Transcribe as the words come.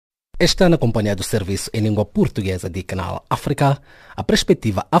Está na companhia do serviço em língua portuguesa de Canal África, a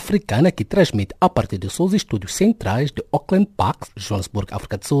perspectiva africana que transmite a partir dos seus estúdios centrais de Auckland Park, Johannesburg,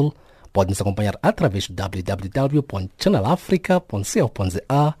 África do Sul. Pode nos acompanhar através do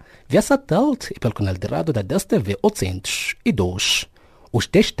www.channelafrica.co.za, via satélite e pelo canal de rádio da DSTV 802. Os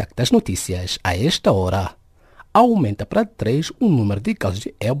destaques das notícias a esta hora. Aumenta para 3 o número de casos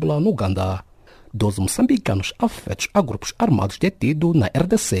de ébola no Uganda. 12 moçambicanos afetos a grupos armados detidos na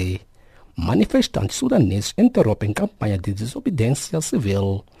RDC. Manifestantes sudaneses interrompem campanha de desobediência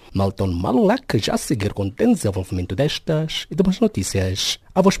civil. Malton Malulak já a seguir com o desenvolvimento destas e demais notícias.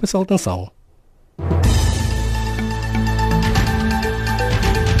 A vossa especial atenção.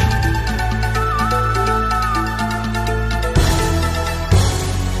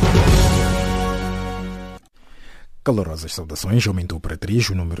 Calorosas saudações. Aumentou para 3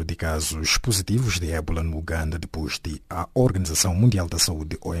 o número de casos positivos de ébola no Uganda depois de a Organização Mundial da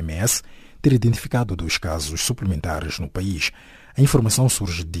Saúde, OMS, ter identificado 2 casos suplementares no país. A informação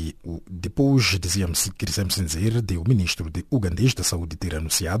surge depois, quisemos dizer, de o ministro ugandês da Saúde ter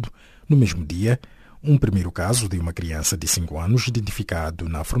anunciado, no mesmo dia, um primeiro caso de uma criança de 5 anos identificado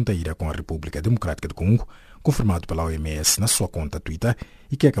na fronteira com a República Democrática do Congo, confirmado pela OMS na sua conta Twitter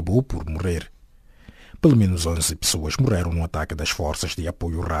e que acabou por morrer. Pelo menos 11 pessoas morreram no ataque das forças de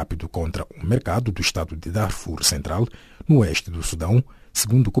apoio rápido contra o mercado do estado de Darfur Central, no oeste do Sudão,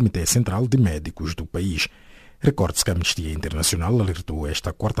 segundo o Comitê Central de Médicos do país. Recorde-se que a Amnistia Internacional alertou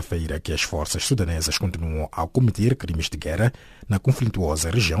esta quarta-feira que as forças sudanesas continuam a cometer crimes de guerra na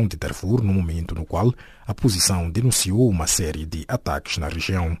conflituosa região de Darfur, no momento no qual a posição denunciou uma série de ataques na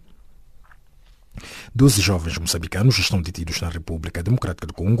região. 12 jovens moçambicanos estão detidos na República Democrática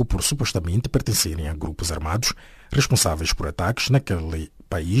do Congo por supostamente pertencerem a grupos armados responsáveis por ataques naquele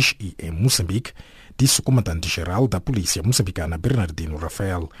país e em Moçambique, disse o comandante-geral da Polícia Moçambicana Bernardino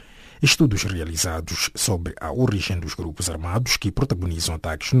Rafael. Estudos realizados sobre a origem dos grupos armados que protagonizam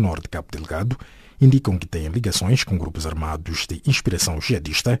ataques no norte de Cabo Delgado indicam que têm ligações com grupos armados de inspiração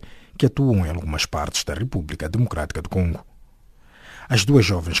jihadista que atuam em algumas partes da República Democrática do Congo. As 2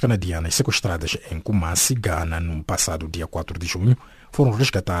 jovens canadianas sequestradas em Kumasi, Ghana, no passado dia 4 de junho, foram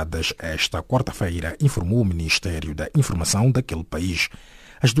resgatadas esta quarta-feira, informou o Ministério da Informação daquele país.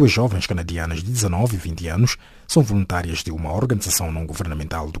 As 2 jovens canadianas de 19 e 20 anos são voluntárias de uma organização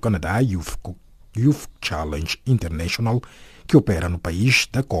não-governamental do Canadá, Youth Challenge International, que opera no país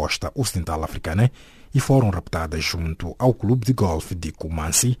da costa ocidental africana, e foram raptadas junto ao clube de golfe de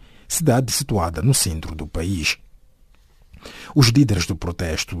Kumasi, cidade situada no centro do país. Os líderes do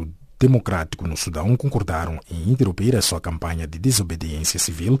protesto democrático no Sudão concordaram em interromper a sua campanha de desobediência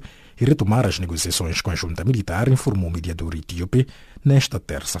civil e retomar as negociações com a junta militar, informou o mediador etíope nesta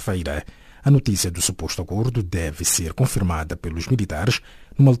terça-feira. A notícia do suposto acordo deve ser confirmada pelos militares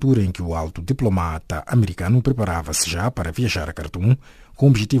numa altura em que o alto diplomata americano preparava-se já para viajar a Khartoum com o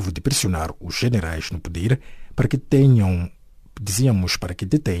objetivo de pressionar os generais no poder para que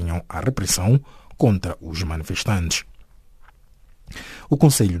detenham a repressão contra os manifestantes. O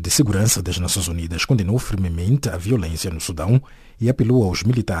Conselho de Segurança das Nações Unidas condenou firmemente a violência no Sudão e apelou aos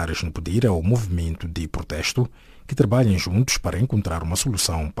militares no poder e ao movimento de protesto que trabalhem juntos para encontrar uma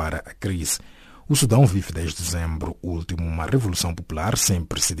solução para a crise. O Sudão vive desde dezembro último uma revolução popular sem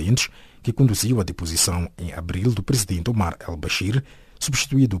precedentes que conduziu à deposição em abril do presidente Omar al-Bashir,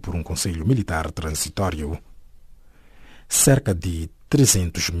 substituído por um conselho militar transitório. Cerca de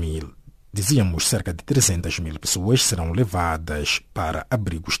 300 mil pessoas serão levadas para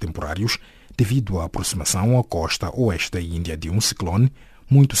abrigos temporários devido à aproximação à costa oeste da Índia de um ciclone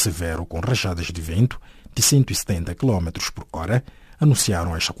muito severo com rajadas de vento de 170 km por hora,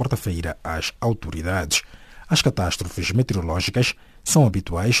 anunciaram esta quarta-feira as autoridades. As catástrofes meteorológicas são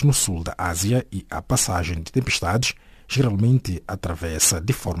habituais no sul da Ásia e a passagem de tempestades geralmente atravessa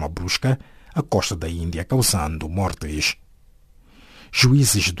de forma brusca a costa da Índia, causando mortes.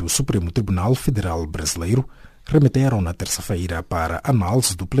 Juízes do Supremo Tribunal Federal Brasileiro remeteram na terça-feira para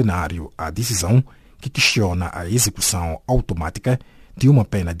análise do plenário a decisão que questiona a execução automática de uma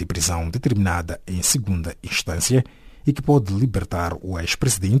pena de prisão determinada em segunda instância e que pode libertar o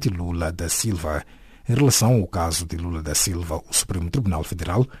ex-presidente Lula da Silva. Em relação ao caso de Lula da Silva, o Supremo Tribunal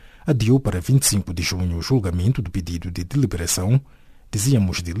Federal adiou para 25 de junho o julgamento do pedido de deliberação,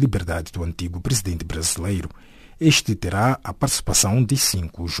 de liberdade do antigo presidente brasileiro. Este terá a participação de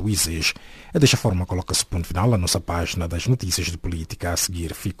 5 juízes. É desta forma coloca-se ponto final a nossa página das notícias de política. A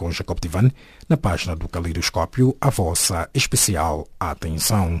seguir fica com Jacob Tivan na página do Caleidoscópio. A vossa especial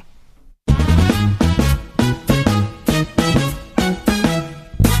atenção.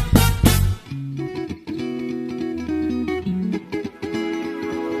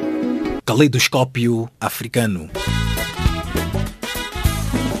 Caleidoscópio africano.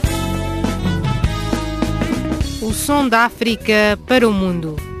 O som da África para o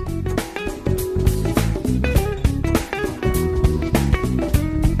mundo.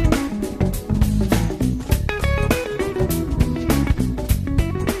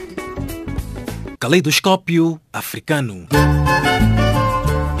 Caleidoscópio africano.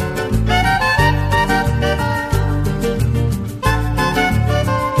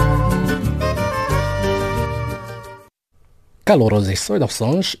 Calorosas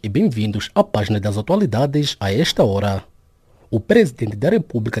saudações e bem-vindos à página das atualidades a esta hora. O presidente da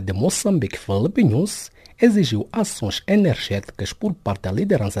República de Moçambique, Filipe Nyusi, exigiu ações energéticas por parte da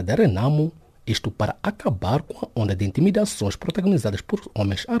liderança da Renamo, isto para acabar com a onda de intimidações protagonizadas por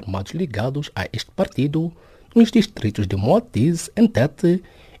homens armados ligados a este partido nos distritos de Moatize, Entete,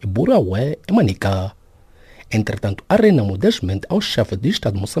 e Buraué e Manica. Entretanto, a Renamo desmente ao chefe de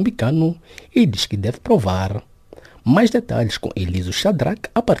Estado moçambicano e diz que deve provar. Mais detalhes com Eliso Shadrach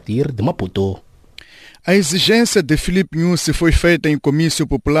a partir de Maputo. A exigência de Filipe Nyusi foi feita em comício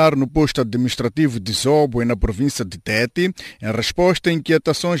popular no posto administrativo de Zobo, na província de Tete, em resposta a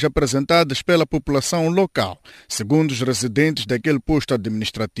inquietações apresentadas pela população local. Segundo os residentes daquele posto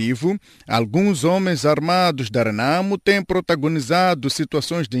administrativo, alguns homens armados da Renamo têm protagonizado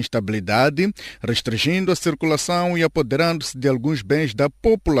situações de instabilidade, restringindo a circulação e apoderando-se de alguns bens da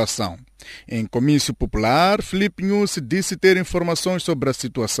população. Em comício popular, Filipe Nyusi disse ter informações sobre a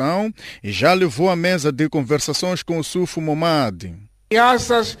situação e já levou à mesa de conversações com o Sufo Momadi.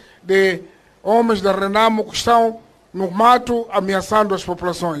 Ameaças de homens da Renamo que estão no mato ameaçando as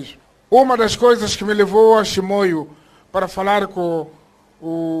populações. Uma das coisas que me levou a Chimoio para falar com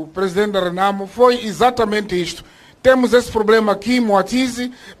o presidente da Renamo foi exatamente isto. Temos esse problema aqui em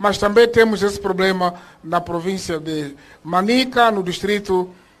Moatize, mas também temos esse problema na província de Manica, no distrito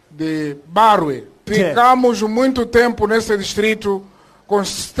de Barue. Ficamos muito tempo nesse distrito com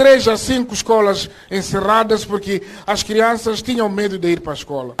 3 a 5 escolas encerradas porque as crianças tinham medo de ir para a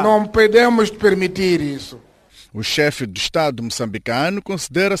escola. Não podemos permitir isso. O chefe do Estado moçambicano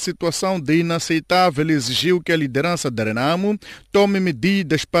considera a situação de inaceitável e exigiu que a liderança da Renamo tome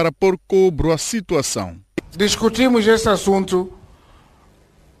medidas para pôr cobro à situação. Discutimos esse assunto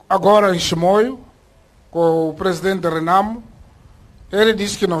agora em Chimoio com o presidente da Renamo. Ele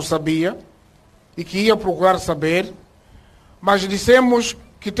disse que não sabia e que ia procurar saber, mas dissemos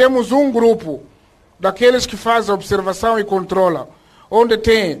que temos um grupo daqueles que fazem observação e controla, onde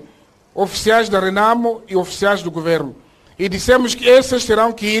tem oficiais da Renamo e oficiais do governo. E dissemos que esses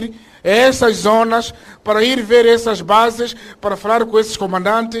terão que ir a essas zonas para ir ver essas bases, para falar com esses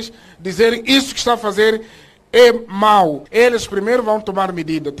comandantes, dizer isso que está a fazer é mau. Eles primeiro vão tomar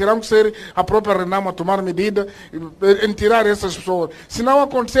medida. Terão que ser a própria Renamo a tomar medida em tirar essas pessoas. Se não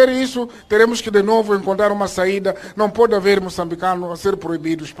acontecer isso, teremos que de novo encontrar uma saída. Não pode haver moçambicano a ser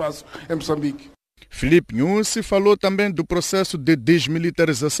proibido o espaço em Moçambique. Filipe Nyusi falou também do processo de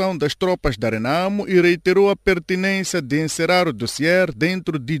desmilitarização das tropas da Renamo e reiterou a pertinência de encerrar o dossiê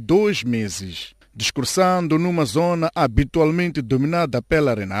dentro de 2 meses. Discursando numa zona habitualmente dominada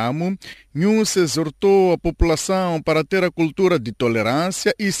pela Renamo, Nyusi exortou a população para ter a cultura de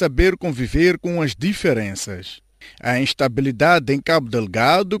tolerância e saber conviver com as diferenças. A instabilidade em Cabo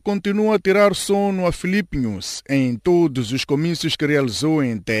Delgado continua a tirar sono a Filipe Nyusi. Em todos os comícios que realizou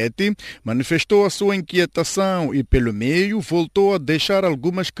em Tete, manifestou a sua inquietação e, pelo meio, voltou a deixar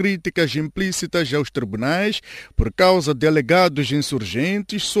algumas críticas implícitas aos tribunais por causa de alegados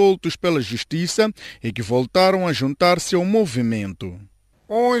insurgentes soltos pela justiça e que voltaram a juntar-se ao movimento.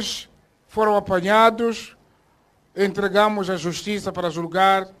 Uns foram apanhados, entregamos à justiça para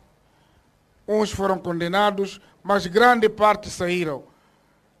julgar, uns foram condenados, mas grande parte saíram.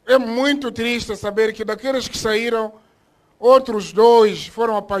 É muito triste saber que daqueles que saíram, outros 2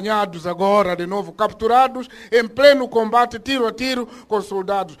 foram apanhados agora, de novo, capturados em pleno combate, tiro a tiro, com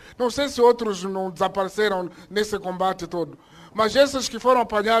soldados. Não sei se outros não desapareceram nesse combate todo. Mas esses que foram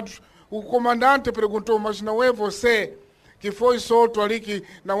apanhados, o comandante perguntou, mas não é você que foi solto ali, que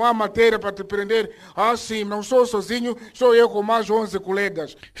não há matéria para te prender? Ah, sim, não sou sozinho, sou eu com mais 11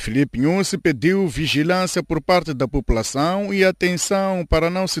 colegas. Filipe Nyusi pediu vigilância por parte da população e atenção para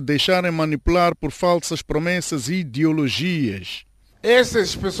não se deixarem manipular por falsas promessas e ideologias.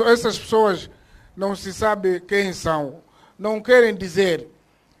 Essas pessoas não se sabe quem são. Não querem dizer.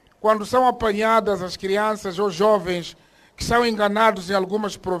 Quando são apanhadas as crianças ou jovens que são enganados em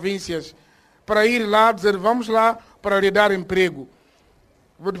algumas províncias para ir lá, dizer vamos lá para lhe dar emprego.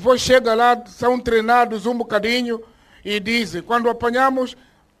 Depois chega lá, são treinados um bocadinho e dizem, quando apanhamos,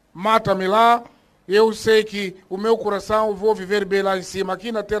 mata-me lá Eu sei que o meu coração, vou viver bem lá em cima.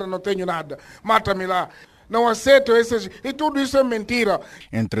 Aqui na terra não tenho nada. Mata-me lá. Não aceito essas... E tudo isso é mentira.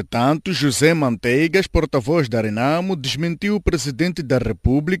 Entretanto, José Manteigas, porta-voz da Renamo, desmentiu o presidente da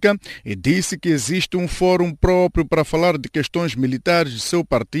República e disse que existe um fórum próprio para falar de questões militares de seu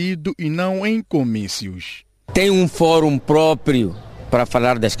partido e não em comícios. Tem um fórum próprio para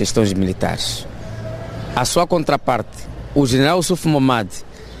falar das questões militares. A sua contraparte, o general Yusuf Momad,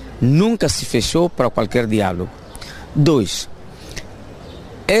 nunca se fechou para qualquer diálogo. 2.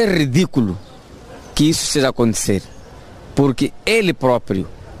 É ridículo que isso seja acontecer, porque ele próprio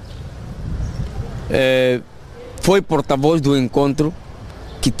foi porta-voz do encontro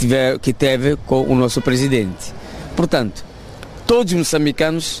que teve com o nosso presidente. Portanto, todos os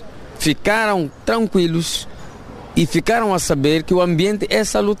moçambicanos ficaram tranquilos e ficaram a saber que o ambiente é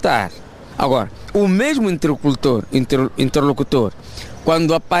salutar. Agora, o mesmo interlocutor,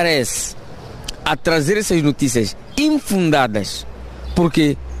 quando aparece a trazer essas notícias infundadas,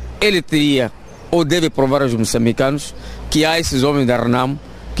 porque ele teria ou deve provar aos moçambicanos que há esses homens da Renamo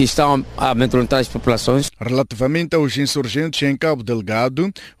que estão a amedrontar as populações. Relativamente aos insurgentes em Cabo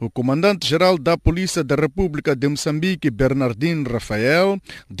Delgado, o comandante-geral da Polícia da República de Moçambique, Bernardino Rafael,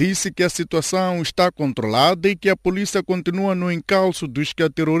 disse que a situação está controlada e que a polícia continua no encalço dos que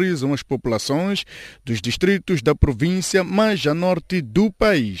aterrorizam as populações dos distritos da província mais a norte do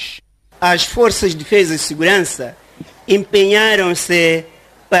país. As forças de defesa e segurança empenharam-se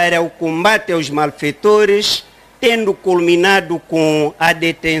para o combate aos malfeitores, tendo culminado com a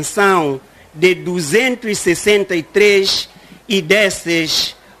detenção de 263 e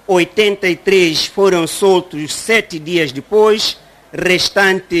desses 83 foram soltos 7 dias depois,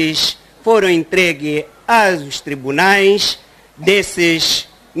 restantes foram entregues aos tribunais. Desses,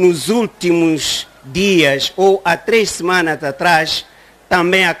 nos últimos dias ou há 3 semanas atrás,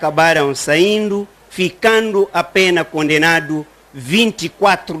 também acabaram saindo, ficando apenas condenado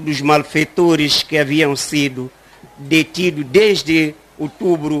 24 dos malfeitores que haviam sido detidos desde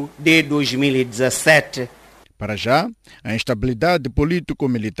outubro de 2017. Para já, a instabilidade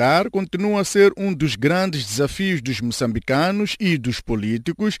político-militar continua a ser um dos grandes desafios dos moçambicanos e dos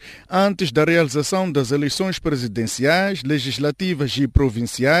políticos antes da realização das eleições presidenciais, legislativas e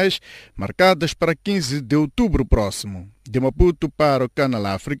provinciais, marcadas para 15 de outubro próximo. De Maputo para o Canal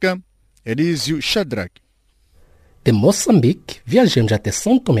África, Elísio Shadrach. De Moçambique, viajamos até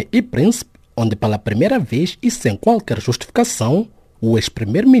São Tomé e Príncipe, onde pela primeira vez e sem qualquer justificação, o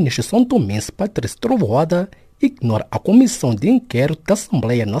ex-primeiro-ministro são-tomense Patrício Trovoada ignora a comissão de inquérito da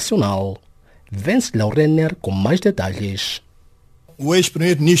Assembleia Nacional. Venceslau Renner com mais detalhes. O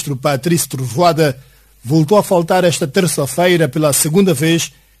ex-primeiro-ministro Patrício Trovoada voltou a faltar esta terça-feira pela segunda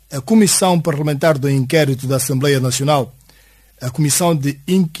vez à Comissão Parlamentar do Inquérito da Assembleia Nacional. A Comissão de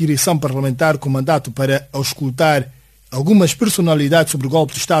Inquirição Parlamentar com mandato para auscultar algumas personalidades sobre o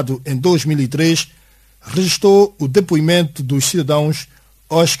golpe de Estado em 2003 registrou o depoimento dos cidadãos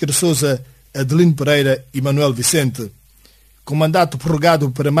Oscar Sousa, Adelino Pereira e Manuel Vicente. Com mandato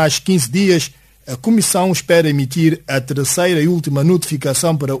prorrogado para mais 15 dias, a Comissão espera emitir a terceira e última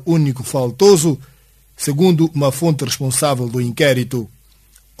notificação para o único faltoso, segundo uma fonte responsável do inquérito.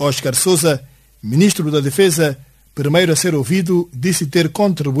 Oscar Sousa, ministro da Defesa, primeiro a ser ouvido, disse ter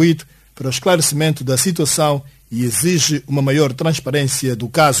contribuído para o esclarecimento da situação e exige uma maior transparência do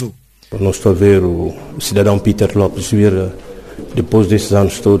caso. Não estou a ver o cidadão Peter Lopes vir, depois desses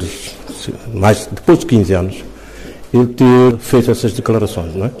anos todos, depois de 15 anos, ele ter feito essas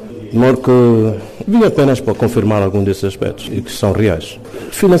declarações, não é? De modo que vim apenas para confirmar algum desses aspectos e que são reais.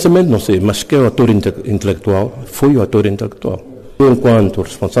 Financiamento não sei, mas que é o ator intelectual, foi o ator intelectual. Eu, enquanto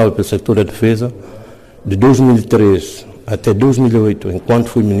responsável pelo setor da defesa, de 2003 até 2008, enquanto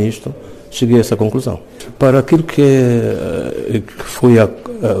fui ministro, cheguei a essa conclusão. Para aquilo que foi a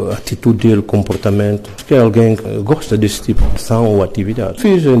atitude dele, comportamento, que é alguém que gosta desse tipo de ação ou atividade.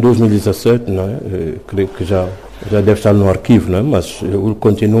 Fiz em 2017, não é? Creio que já deve estar no arquivo, não é? Mas eu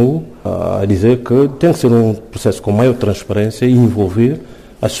continuo a dizer que tem que ser um processo com maior transparência e envolver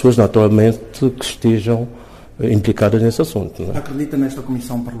as pessoas naturalmente que estejam implicadas nesse assunto. Não é? Acredita nesta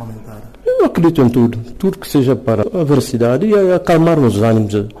comissão parlamentar? Eu acredito em tudo que seja para a veracidade e acalmar os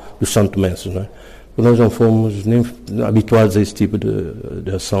ânimos dos santomenses, não é? Nós não fomos nem habituados a esse tipo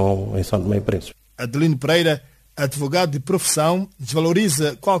de ação em São Tomé e Príncipe. Adelino Pereira, advogado de profissão,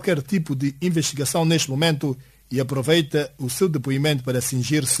 desvaloriza qualquer tipo de investigação neste momento e aproveita o seu depoimento para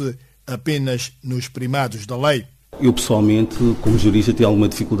cingir-se apenas nos primados da lei. Eu, pessoalmente, como jurista, tenho alguma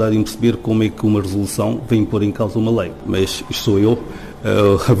dificuldade em perceber como é que uma resolução vem pôr em causa uma lei. Mas isto sou eu,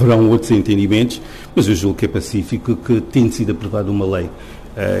 haverão outros entendimentos, mas eu julgo que é pacífico que, tendo sido aprovada uma lei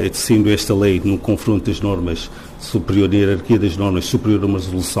sendo esta lei, no confronto das normas superior, na hierarquia das normas, superior a uma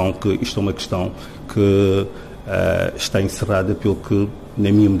resolução, que isto é uma questão que está encerrada, pelo que,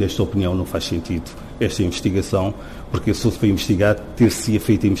 na minha modesta opinião, não faz sentido esta investigação, porque se fosse para investigar, ter-se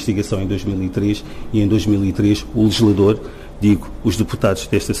feito a investigação em 2003, e em 2003 o legislador, os deputados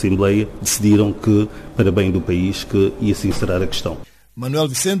desta Assembleia, decidiram que, para bem do país, que ia-se encerrar a questão. Manuel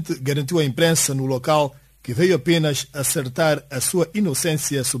Vicente garantiu à imprensa no local que veio apenas acertar a sua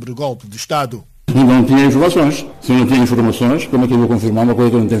inocência sobre o golpe de Estado. Não tinha informações. Se não tinha informações, como é que eu vou confirmar uma coisa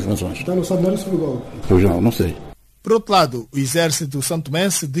que eu não tenho informações? Então não sabe nada sobre o golpe? Pois não sei. Por outro lado, o exército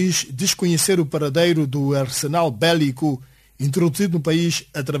santomense diz desconhecer o paradeiro do arsenal bélico introduzido no país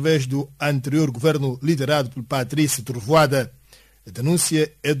através do anterior governo liderado por Patrício Trovoada. A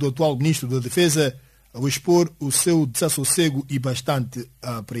denúncia é do atual ministro da Defesa, ao expor o seu desassossego e bastante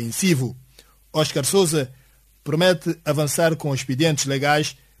apreensivo. Oscar Souza promete avançar com expedientes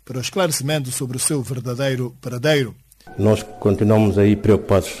legais para o esclarecimento sobre o seu verdadeiro paradeiro. Nós continuamos aí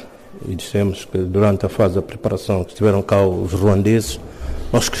preocupados e dissemos que durante a fase da preparação que estiveram cá os ruandeses,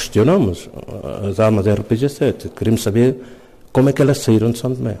 nós questionamos as armas RPG-7. Queremos saber como é que elas saíram de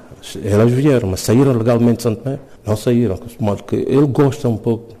São Tomé. Elas vieram, mas saíram legalmente de São Tomé? Não saíram, de modo que ele gosta um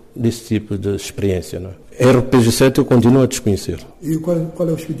pouco desse tipo de experiência. Não é? RPG-7 eu continuo a desconhecer. E qual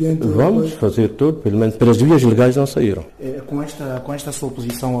é o expediente? Vamos fazer tudo, pelo menos pelas vias legais não saíram. Com esta sua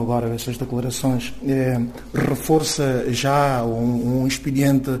posição agora, estas declarações, reforça já um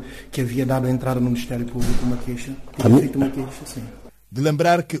expediente que havia dado entrada no Ministério Público, uma queixa? Feito uma queixa, sim. De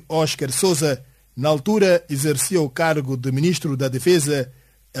lembrar que Oscar Souza, na altura, exercia o cargo de Ministro da Defesa,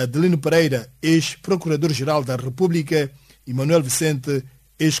 Adelino Pereira, ex-Procurador-Geral da República, e Manuel Vicente,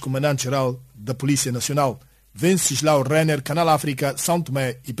 ex-Comandante-Geral da Polícia Nacional. Venceslau Renner, Canal África, São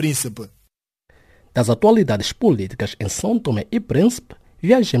Tomé e Príncipe. Das atualidades políticas em São Tomé e Príncipe,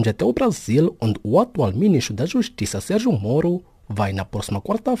 viajamos até o Brasil, onde o atual Ministro da Justiça, Sérgio Moro, vai na próxima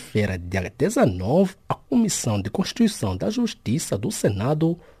quarta-feira, dia 19, à Comissão de Constituição da Justiça do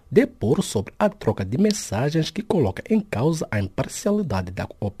Senado depor sobre a troca de mensagens que coloca em causa a imparcialidade da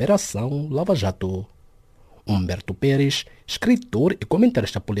Operação Lava Jato. Humberto Pérez, escritor e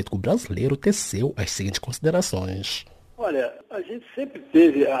comentarista político brasileiro, teceu as seguintes considerações. Olha, a gente sempre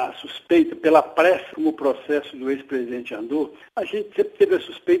teve a suspeita, pela pressa como o processo do ex-presidente andou, a gente sempre teve a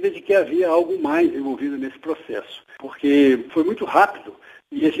suspeita de que havia algo mais envolvido nesse processo, porque foi muito rápido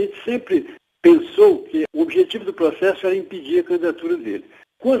e a gente sempre pensou que o objetivo do processo era impedir a candidatura dele.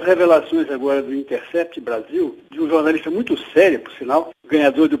 Com as revelações agora do Intercept Brasil, de um jornalista muito sério, por sinal,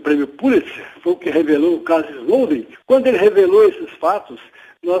 ganhador do prêmio Pulitzer, foi o que revelou o caso Snowden. Quando ele revelou esses fatos,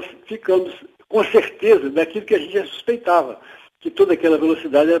 nós ficamos com certeza daquilo que a gente já suspeitava, que toda aquela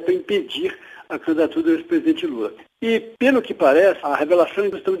velocidade era para impedir a candidatura do ex-presidente Lula. E, pelo que parece, a revelação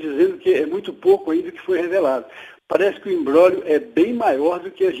estão dizendo que é muito pouco ainda que foi revelado. Parece que o imbróglio é bem maior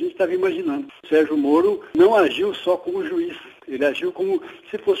do que a gente estava imaginando. O Sérgio Moro não agiu só como juiz, ele agiu como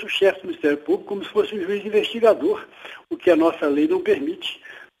se fosse o chefe do Ministério Público, como se fosse um juiz investigador, o que a nossa lei não permite.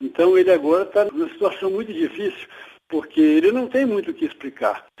 Então ele agora está numa situação muito difícil, porque ele não tem muito o que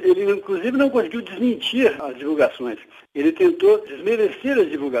explicar. Ele, inclusive, não conseguiu desmentir as divulgações. Ele tentou desmerecer as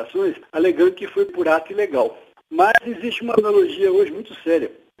divulgações, alegando que foi por ato ilegal. Mas existe uma analogia hoje muito séria.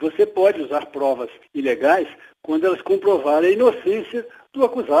 Você pode usar provas ilegais quando elas comprovarem a inocência do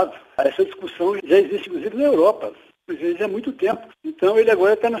acusado. Essa discussão já existe, inclusive, na Europa. Há muito tempo. Então ele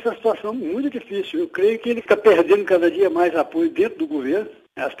agora está nessa situação muito difícil. Eu creio que ele está perdendo cada dia mais apoio dentro do governo.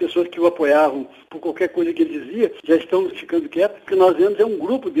 As pessoas que o apoiavam por qualquer coisa que ele dizia já estão ficando quietas, porque nós vemos um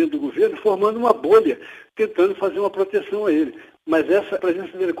grupo dentro do governo formando uma bolha, tentando fazer uma proteção a ele. Mas essa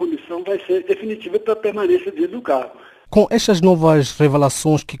presença da comissão vai ser definitiva para a permanência dele no cargo. Com estas novas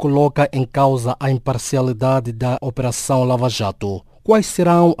revelações que colocam em causa a imparcialidade da Operação Lava Jato, quais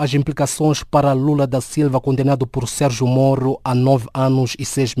serão as implicações para Lula da Silva, condenado por Sérgio Moro a 9 anos e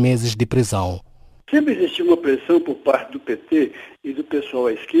 6 meses de prisão? Sempre existiu uma pressão por parte do PT e do pessoal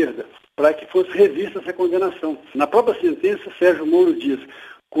à esquerda para que fosse revista essa condenação. Na própria sentença, Sérgio Moro diz: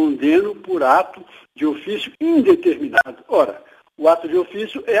 condeno por ato de ofício indeterminado. Ora, o ato de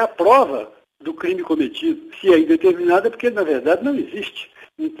ofício é a prova do crime cometido. Se é indeterminado é porque, na verdade, não existe.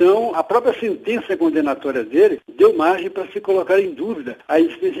 Então, a própria sentença condenatória dele deu margem para se colocar em dúvida a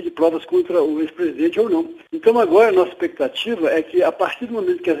existência de provas contra o ex-presidente ou não. Então, agora, a nossa expectativa é que, a partir do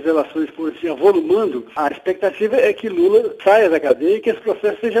momento que as revelações forem se avolumando, a expectativa é que Lula saia da cadeia e que esse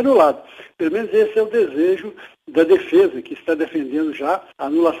processo seja anulado. Pelo menos esse é o desejo da defesa, que está defendendo já a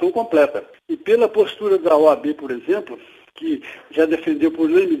anulação completa. E pela postura da OAB, por exemplo, que já defendeu por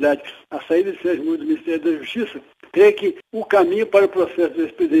unanimidade a saída de Sérgio Moro do Ministério da Justiça, Creio que o caminho para o processo do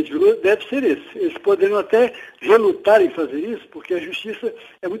ex-presidente Lula deve ser esse. Eles poderiam até relutar em fazer isso, porque a justiça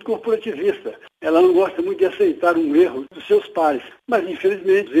é muito corporativista. Ela não gosta muito de aceitar um erro dos seus pares. Mas,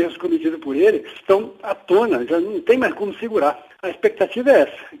 infelizmente, os erros cometidos por ele estão à tona, já não tem mais como segurar. A expectativa é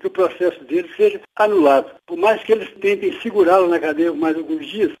essa, que o processo dele seja anulado. Por mais que eles tentem segurá-lo na cadeia por mais alguns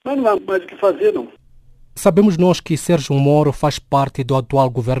dias, mas não há mais o que fazer, não. Sabemos nós que Sérgio Moro faz parte do atual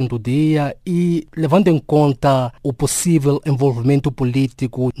governo do dia e, levando em conta o possível envolvimento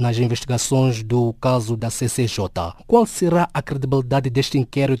político nas investigações do caso da CCJ, qual será a credibilidade deste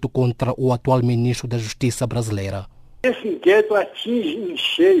inquérito contra o atual ministro da Justiça brasileira? Esse inquérito atinge em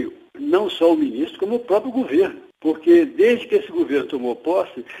cheio não só o ministro, como o próprio governo. Porque desde que esse governo tomou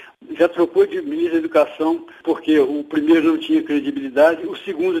posse, já trocou de ministro da Educação, porque o primeiro não tinha credibilidade, o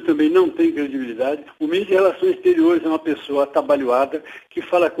segundo também não tem credibilidade. O ministro de Relações Exteriores é uma pessoa atabalhoada, que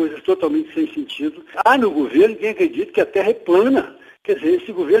fala coisas totalmente sem sentido. Há no governo quem acredita que a Terra é plana. Quer dizer,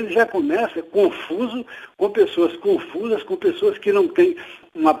 esse governo já começa confuso, com pessoas confusas, com pessoas que não têm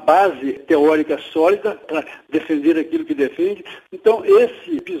uma base teórica sólida para defender aquilo que defende. Então,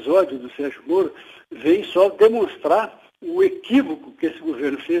 esse episódio do Sérgio Moro vem só demonstrar o equívoco que esse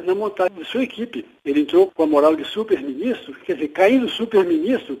governo fez na montagem de sua equipe. Ele entrou com a moral de super-ministro, quer dizer, caindo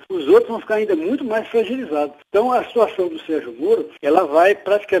super-ministro, os outros vão ficar ainda muito mais fragilizados. Então, a situação do Sérgio Moro, ela vai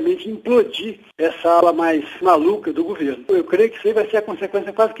praticamente implodir essa ala mais maluca do governo. Eu creio que isso aí vai ser a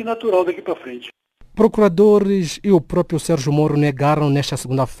consequência quase que natural daqui para frente. Procuradores e o próprio Sérgio Moro negaram nesta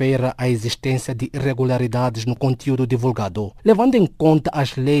segunda-feira a existência de irregularidades no conteúdo divulgado, levando em conta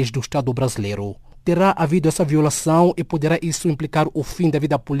as leis do Estado brasileiro. Terá havido essa violação e poderá isso implicar o fim da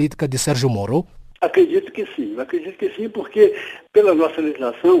vida política de Sérgio Moro? Acredito que sim, porque pela nossa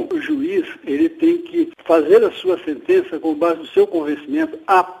legislação, o juiz ele tem que fazer a sua sentença com base no seu convencimento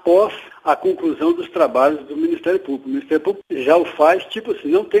após a conclusão dos trabalhos do Ministério Público. O Ministério Público já o faz, tipo assim,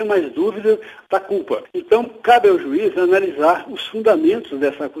 não tenho mais dúvida da culpa. Então, cabe ao juiz analisar os fundamentos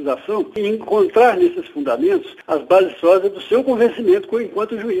dessa acusação e encontrar nesses fundamentos as bases sólidas do seu convencimento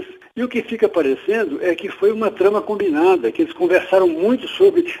enquanto juiz. E o que fica parecendo é que foi uma trama combinada, que eles conversaram muito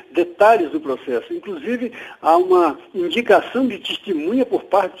sobre detalhes do processo. Inclusive, há uma indicação de testemunha por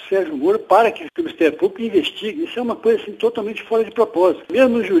parte do Sérgio Moro para que o Ministério Público investigue. Isso é uma coisa assim, totalmente fora de propósito.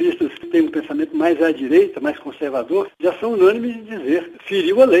 Mesmo os juristas que têm um pensamento mais à direita, mais conservador, já são unânimes de dizer,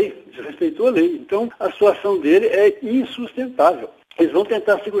 feriu a lei, desrespeitou a lei. Então, a situação dele é insustentável. Eles vão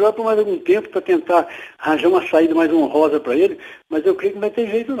tentar segurar por mais algum tempo para tentar arranjar uma saída mais honrosa para ele, mas eu creio que não vai ter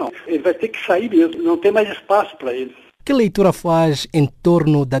jeito não. Ele vai ter que sair mesmo, não tem mais espaço para ele. Que leitura faz em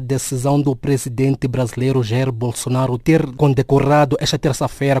torno da decisão do presidente brasileiro Jair Bolsonaro ter condecorado esta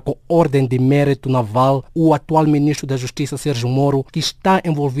terça-feira com ordem de mérito naval o atual ministro da Justiça Sérgio Moro, que está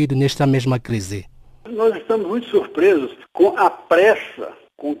envolvido nesta mesma crise? Nós estamos muito surpresos com a pressa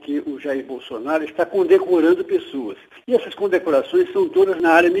com que o Jair Bolsonaro está condecorando pessoas. E essas condecorações são todas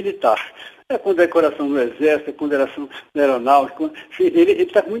na área militar. É a condecoração do Exército, a condecoração da Aeronáutica. Ele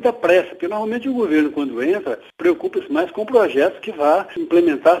está com muita pressa, porque normalmente o governo, quando entra, preocupa-se mais com projetos que vá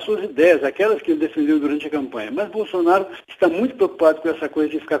implementar suas ideias, aquelas que ele defendeu durante a campanha. Mas Bolsonaro está muito preocupado com essa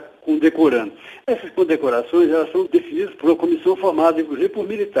coisa de ficar condecorando. Essas condecorações elas são definidas por uma comissão formada, inclusive, por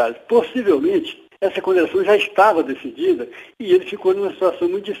militares. Possivelmente, essa condecoração já estava decidida e ele ficou numa situação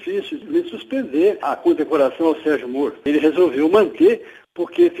muito difícil de suspender a condecoração ao Sérgio Moro. Ele resolveu manter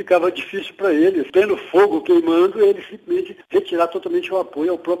porque ficava difícil para ele, tendo fogo queimando, ele simplesmente retirar totalmente o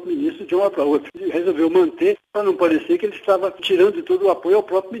apoio ao próprio ministro de uma hora para outra. Ele resolveu manter para não parecer que ele estava tirando de todo o apoio ao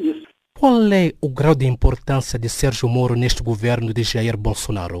próprio ministro. Qual é o grau de importância de Sérgio Moro neste governo de Jair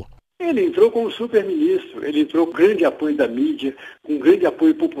Bolsonaro? Ele entrou como super-ministro, ele entrou com grande apoio da mídia, com grande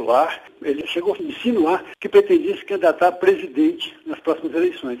apoio popular. Ele chegou a insinuar que pretendia se candidatar a presidente nas próximas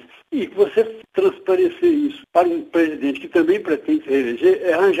eleições. E você transparecer isso para um presidente que também pretende se reeleger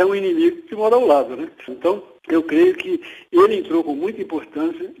é arranjar um inimigo que mora ao lado, né? Então, eu creio que ele entrou com muita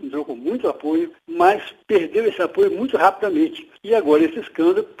importância, entrou com muito apoio, mas perdeu esse apoio muito rapidamente. E agora esse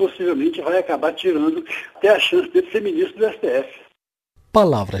escândalo possivelmente vai acabar tirando até a chance dele ser ministro do STF.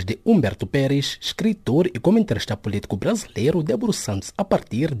 Palavras de Humberto Pérez, escritor e comentarista político brasileiro debruçando-se a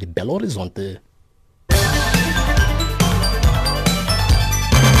partir de Belo Horizonte.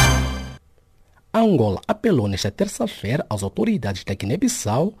 Angola apelou nesta terça-feira às autoridades da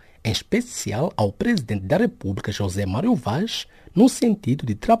Guiné-Bissau, em especial ao presidente da República, José Mário Vaz, no sentido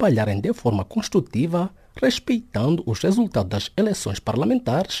de trabalharem de forma construtiva, respeitando os resultados das eleições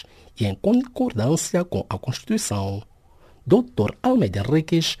parlamentares e em concordância com a Constituição. Dr. Almeida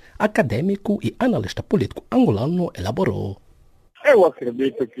Henriques, acadêmico e analista político angolano, elaborou. Eu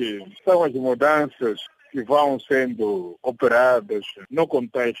acredito que são as mudanças que vão sendo operadas no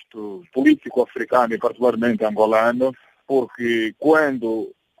contexto político africano e particularmente angolano, porque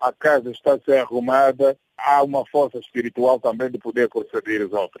quando a casa está a ser arrumada, há uma força espiritual também de poder conceder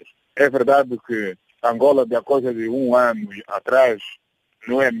os outros. É verdade que Angola, de há coisa de um ano atrás,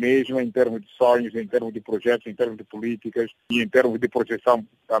 não é mesmo em termos de sonhos, em termos de projetos, em termos de políticas e em termos de projeção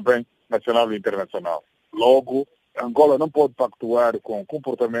também nacional e internacional. Logo, Angola não pode pactuar com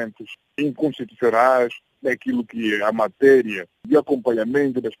comportamentos inconstitucionais naquilo que é a matéria de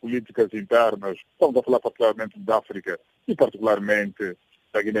acompanhamento das políticas internas. Estamos a falar particularmente da África e particularmente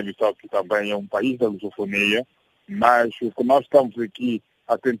da Guiné-Bissau, que também é um país da lusofonia, mas o que nós estamos aqui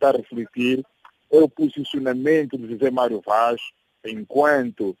a tentar refletir é o posicionamento de José Mário Vaz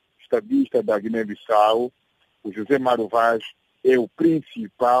enquanto estadista da Guiné-Bissau. O José Mário Vaz é o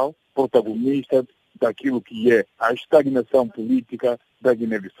principal protagonista daquilo que é a estagnação política da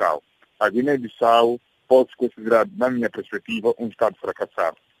Guiné-Bissau. A Guiné-Bissau pode-se considerar, na minha perspectiva, um Estado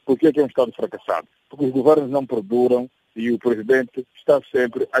fracassado. Por que é um Estado fracassado? Porque os governos não perduram e o presidente está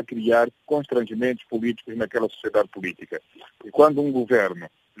sempre a criar constrangimentos políticos naquela sociedade política. E quando um governo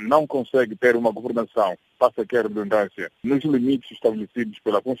não consegue ter uma governação, passa aqui a redundância, nos limites estabelecidos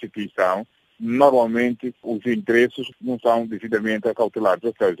pela Constituição, normalmente os interesses não são devidamente acautelados.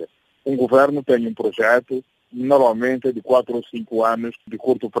 Ou seja, um governo tem um projeto, normalmente de 4 ou 5 anos de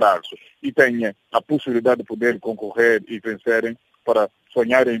curto prazo, e tenha a possibilidade de poder concorrer e vencerem para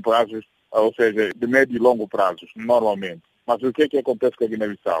sonhar em prazos, ou seja, de médio e longo prazo, normalmente. Mas o que é que acontece com a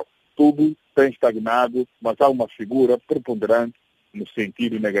Guiné-Bissau? Tudo tem estagnado, mas há uma figura preponderante no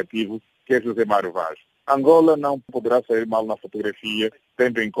sentido negativo, que é José Mário Vaz. Angola não poderá sair mal na fotografia,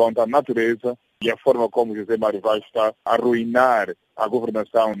 tendo em conta a natureza e a forma como José Mário Vaz está a arruinar a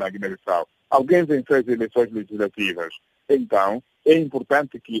governação na Guiné-Bissau. Alguém venceu as eleições legislativas. Então, é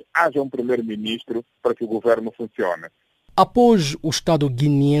importante que haja um primeiro-ministro para que o governo funcione. Após o Estado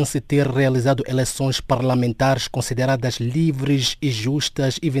guineense ter realizado eleições parlamentares consideradas livres e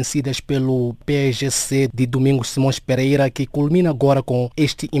justas e vencidas pelo PGC de Domingos Simões Pereira, que culmina agora com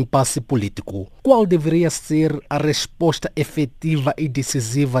este impasse político, qual deveria ser a resposta efetiva e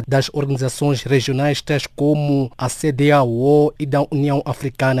decisiva das organizações regionais, tais como a CEDEAO e da União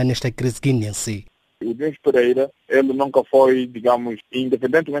Africana nesta crise guineense? O Domingos Pereira, ele nunca foi, digamos,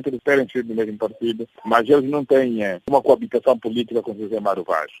 independentemente de terem sido do mesmo partido, mas eles não têm uma coabitação política com José Mário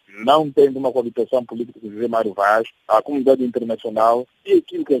Vaz. Não tendo uma coabitação política com José Mário Vaz, a comunidade internacional e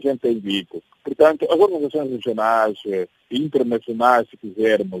aquilo que a gente tem dito. Portanto, as organizações regionais e internacionais, se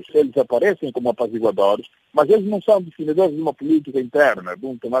quisermos, eles aparecem como apaziguadores, mas eles não são definidores de uma política interna, de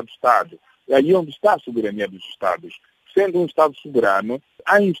um tomado Estado. É aí onde está a soberania dos Estados. Sendo um Estado soberano,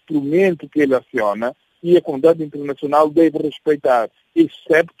 há instrumento que ele aciona e a comunidade internacional deve respeitar,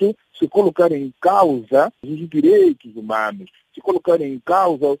 excepto se colocar em causa os direitos humanos, se colocar em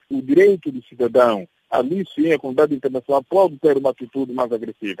causa o direito do cidadão. Ali sim a comunidade internacional pode ter uma atitude mais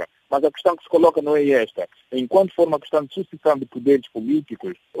agressiva. Mas a questão que se coloca não é esta. Enquanto for uma questão de sucessão de poderes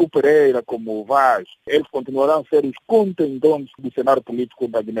políticos, o Pereira como o Vaz, eles continuarão a ser os contendores do cenário político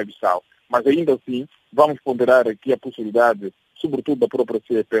da Guiné-Bissau. Mas ainda assim, vamos ponderar aqui a possibilidade, sobretudo da própria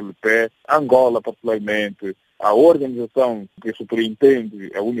CPLP, Angola particularmente, a organização que superintende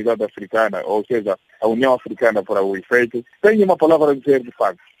a unidade africana, ou seja, a União Africana para o efeito, tem uma palavra a dizer de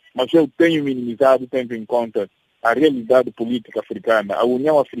facto, mas eu tenho minimizado, tendo em conta a realidade política africana. A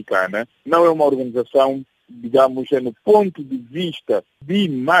União Africana não é uma organização, digamos, no ponto de vista de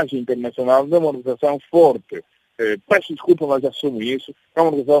imagem internacional, não é uma organização forte. Peço desculpa, mas assumo isso. É uma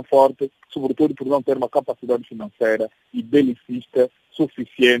organização forte, sobretudo por não ter uma capacidade financeira e belicista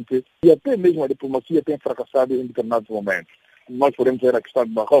suficiente, e até mesmo a diplomacia tem fracassado em determinados momentos. Nós podemos ver a questão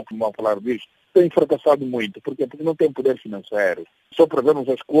de Marrocos, não falar disso, tem fracassado muito. Por quê? Porque não tem poder financeiro. Só para vermos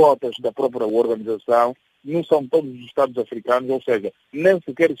as quotas da própria organização, não são todos os Estados africanos, ou seja, nem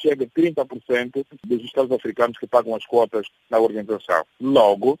sequer chega a 30% dos Estados africanos que pagam as quotas na organização.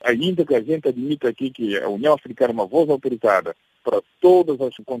 Logo, ainda que a gente admita aqui que a União Africana é uma voz autorizada para todas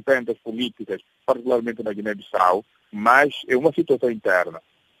as contendas políticas, particularmente na Guiné-Bissau, mas é uma situação interna.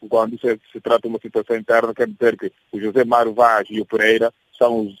 Quando se trata de uma situação interna, quer dizer que o José Mário Vaz e o Pereira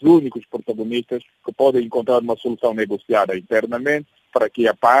são os únicos protagonistas que podem encontrar uma solução negociada internamente para que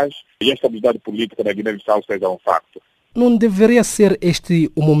a paz e a estabilidade política da Guiné-Bissau seja um facto. Não deveria ser este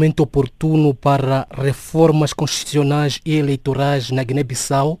o momento oportuno para reformas constitucionais e eleitorais na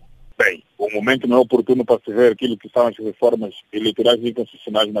Guiné-Bissau? Bem, o momento não é oportuno para se ver aquilo que são as reformas eleitorais e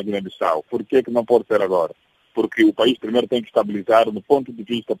constitucionais na Guiné-Bissau. Por que não pode ser agora? Porque o país primeiro tem que estabilizar do ponto de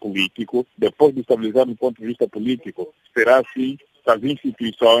vista político, depois de estabilizar do ponto de vista político, será sim as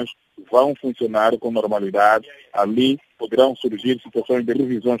instituições vão funcionar com normalidade. Ali poderão surgir situações de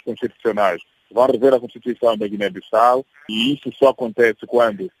revisões constitucionais. Vão rever a Constituição da Guiné-Bissau e isso só acontece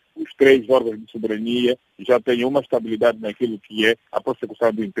quando os 3 órgãos de soberania já têm uma estabilidade naquilo que é a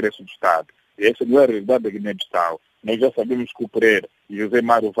persecução do interesse do Estado. E essa não é a realidade da Guiné-Bissau. Nós já sabemos que o Pereira e José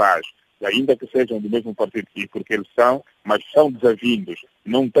Mário Vaz, ainda que sejam do mesmo partido, porque eles são, mas são desavindos,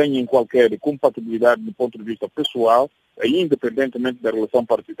 não têm qualquer compatibilidade do ponto de vista pessoal, independentemente da relação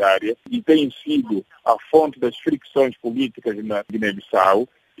partidária, e têm sido a fonte das fricções políticas na Guiné-Bissau.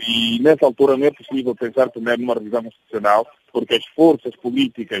 E nessa altura não é possível pensar também numa revisão constitucional, porque as forças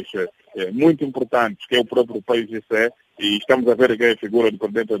políticas muito importantes, que é o próprio PAIGC, e estamos a ver que é a figura do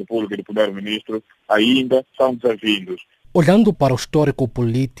Presidente da República e do Primeiro-Ministro, ainda são desavindos. Olhando para o histórico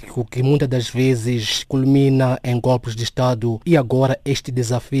político que muitas das vezes culmina em golpes de Estado e agora este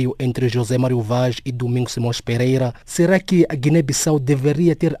desafio entre José Mário Vaz e Domingos Simões Pereira, será que a Guiné-Bissau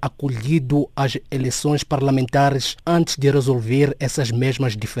deveria ter acolhido as eleições parlamentares antes de resolver essas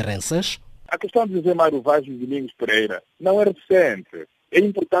mesmas diferenças? A questão de José Mário Vaz e Domingos Pereira não é recente. É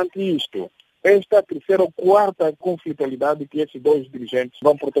importante isto. Esta é a terceira ou quarta conflitualidade que esses 2 dirigentes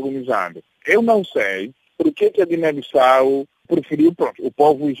vão protagonizando. Eu não sei por que a Guiné-Bissau preferiu, o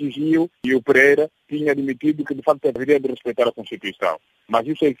povo exigiu e o Pereira tinha admitido que de facto deveria de respeitar a Constituição. Mas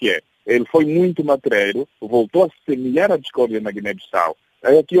isso é que é. Ele foi muito matreiro, voltou a semear a discórdia na Guiné-Bissau.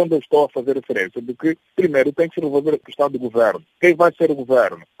 É aqui onde eu estou a fazer referência de que, primeiro, tem que se resolver a questão do governo. Quem vai ser o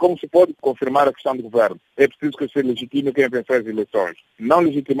governo? Como se pode confirmar a questão do governo? É preciso que se legitime quem vencer as eleições. Não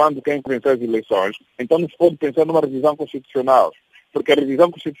legitimando quem vencer as eleições, então não se pode pensar numa revisão constitucional. Porque a revisão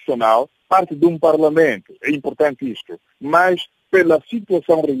constitucional parte de um parlamento, é importante isto, mas pela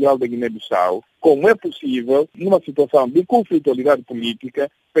situação real da Guiné-Bissau, como é possível, numa situação de conflitualidade política,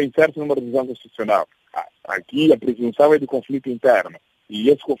 pensar-se numa revisão constitucional? Aqui a presunção é de conflito interno, e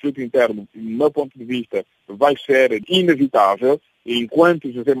esse conflito interno, do meu ponto de vista, vai ser inevitável,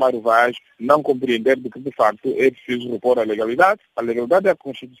 enquanto José Mário Vaz não compreender de que, de facto, é preciso repor a legalidade. A legalidade é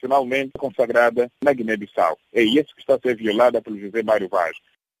constitucionalmente consagrada na Guiné-Bissau. É isso que está a ser violada pelo José Mário Vaz.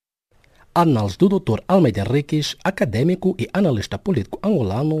 Análise do Dr. Almeida Henriques, acadêmico e analista político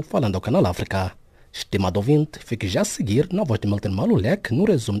angolano, falando ao Canal África. Estimado ouvinte, fique já a seguir na voz de Milton Malulek no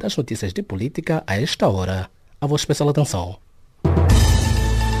resumo das notícias de política a esta hora. A vossa especial atenção.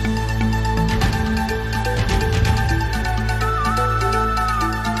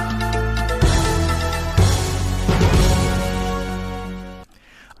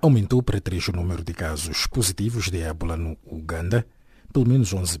 Aumentou para 3 o número de casos positivos de ébola no Uganda. Pelo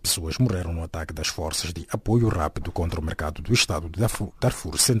menos 11 pessoas morreram no ataque das forças de apoio rápido contra o mercado do estado de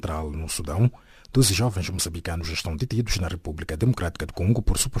Darfur Central, no Sudão. 12 jovens moçambicanos já estão detidos na República Democrática do Congo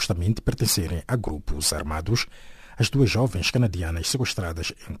por supostamente pertencerem a grupos armados. As 2 jovens canadianas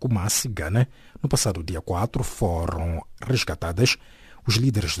sequestradas em Kumasi, Gana, no passado dia 4, foram resgatadas. Os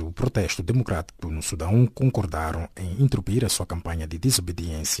líderes do protesto democrático no Sudão concordaram em interromper a sua campanha de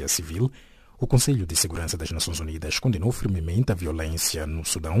desobediência civil. O Conselho de Segurança das Nações Unidas condenou firmemente a violência no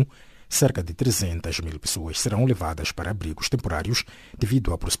Sudão. Cerca de 300.000 pessoas serão levadas para abrigos temporários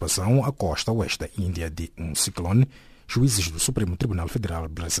devido à aproximação à costa oeste da Índia de um ciclone. Juízes do Supremo Tribunal Federal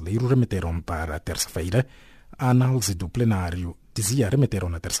Brasileiro remeteram para terça-feira a análise do plenário, remeteram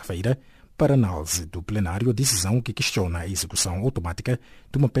na terça-feira para análise do plenário a decisão que questiona a execução automática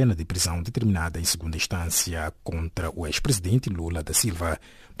de uma pena de prisão determinada em segunda instância contra o ex-presidente Lula da Silva.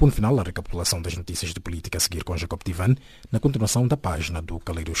 Ponto final à recapitulação das notícias de política a seguir com Jacob Tivan, na continuação da página do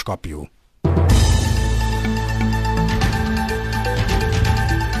Caleidoscópio.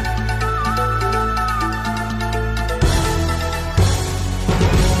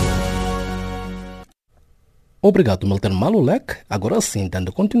 Obrigado, Milton Malulek. Agora sim,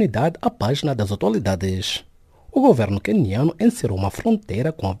 dando continuidade à página das atualidades. O governo queniano encerrou uma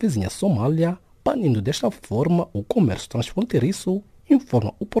fronteira com a vizinha Somália, banindo desta forma o comércio transfronteiriço,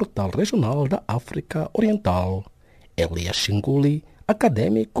 informa o portal regional da África Oriental. Elias Xinguli,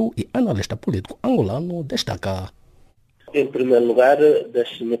 acadêmico e analista político angolano, destaca. Em primeiro lugar,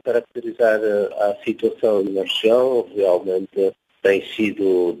 deixe-me caracterizar a situação na região. Realmente tem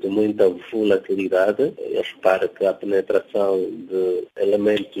sido de muita volatilidade. Eu reparo que a penetração de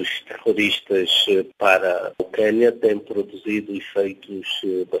elementos terroristas para o Quênia tem produzido efeitos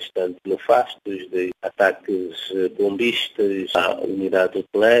bastante nefastos, de ataques bombistas a unidades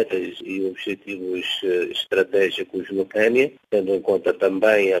hoteleiras e objetivos estratégicos no Quênia, tendo em conta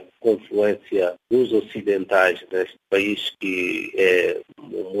também a confluência dos ocidentais neste país, que é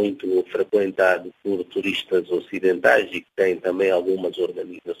muito frequentado por turistas ocidentais e que tem também algumas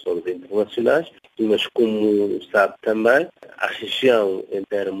organizações internacionais, mas como sabe também, a região, em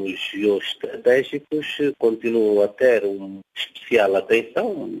termos geoestratégicos, continua a ter uma especial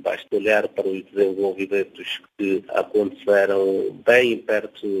atenção. Basta olhar para os desenvolvimentos que aconteceram bem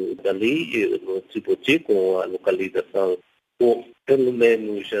perto dali, no Djibouti, com a localização, ou pelo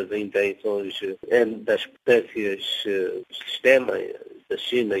menos as intenções das potências do sistema, da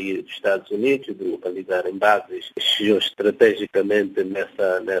China e dos Estados Unidos, de localizarem bases geoestrategicamente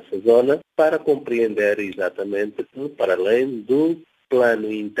nessa zona, para compreender exatamente que, para além do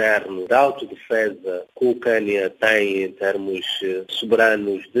plano interno de autodefesa que o Quênia tem em termos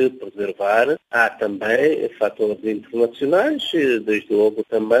soberanos de preservar, há também fatores internacionais, desde logo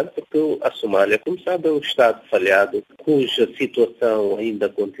também porque a Somália, como sabe, é um Estado falhado, cuja situação ainda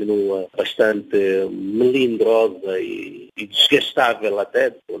continua bastante melindrosa e desgastável até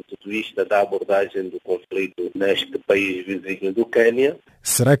do ponto de vista da abordagem do conflito neste país vizinho do Quênia.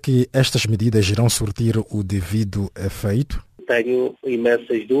 Será que estas medidas irão surtir o devido efeito? Tenho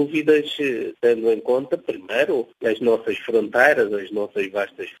imensas dúvidas, tendo em conta, primeiro, as nossas fronteiras, as nossas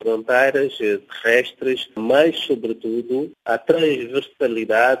vastas fronteiras terrestres, mas, sobretudo, a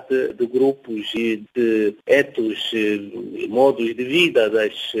transversalidade de grupos e de etos e modos de vida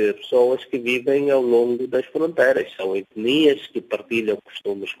das pessoas que vivem ao longo das fronteiras. São etnias que partilham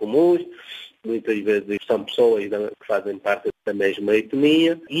costumes comuns, muitas vezes são pessoas que fazem parte da mesma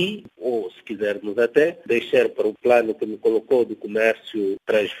etnia e, ou se quisermos até, deixar para o plano que me colocou do comércio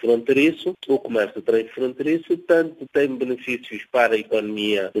transfronteiriço. O comércio transfronteiriço tanto tem benefícios para a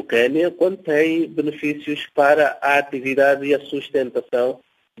economia do Quênia, quanto tem benefícios para a atividade e a sustentação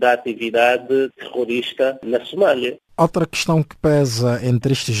da atividade terrorista na Somália. Outra questão que pesa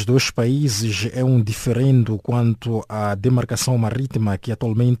entre estes dois países é um diferendo quanto à demarcação marítima que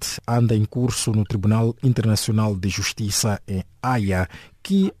atualmente anda em curso no Tribunal Internacional de Justiça em Haia.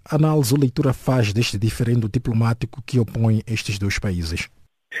 Que análise ou leitura faz deste diferendo diplomático que opõe estes dois países?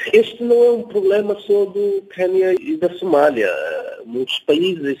 Este não é um problema só do Quênia e da Somália. Muitos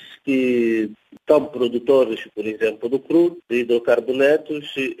países que são produtores, por exemplo, do crudo, de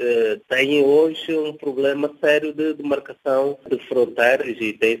hidrocarbonetos, têm hoje um problema sério de demarcação de fronteiras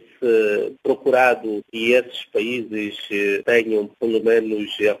e tem-se procurado que esses países tenham pelo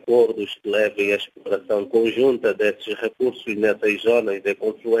menos acordos que levem à exploração conjunta desses recursos nessas zonas de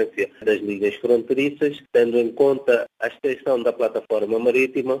confluência das linhas fronteiriças, tendo em conta a extensão da plataforma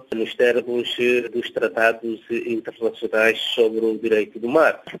marítima nos termos dos tratados internacionais sobre o direito do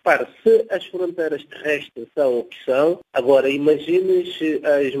mar. Repare, se as fronteiras terrestres são o que são, agora imagine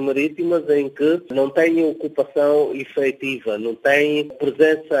as marítimas em que não têm ocupação efetiva, não têm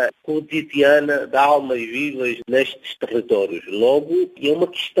presença cotidiana de almas vivas nestes territórios. Logo, é uma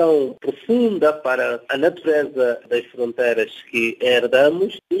questão profunda para a natureza das fronteiras que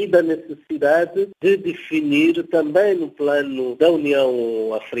herdamos e da necessidade de definir também no plano da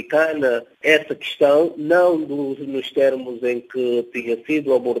União Africana essa questão, não nos termos em que tinha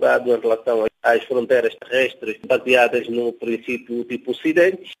sido abordado em relação às fronteiras terrestres baseadas no princípio tipo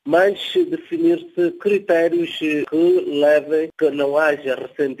Ocidente, mas definir-se critérios que levem que não haja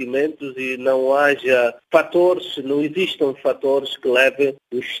ressentimentos e não haja fatores, não existam fatores que levem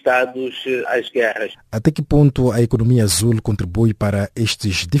os Estados às guerras. Até que ponto a economia azul contribui para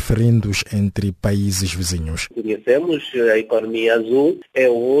estes diferendos entre países vizinhos? Conhecemos a economia azul, é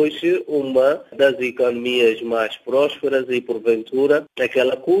hoje uma das economias mais prósperas e, porventura,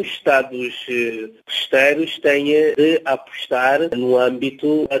 aquela que os Estados terceiros têm de apostar no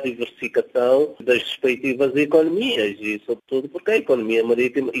âmbito da diversificação das respectivas economias e, sobretudo, porque a economia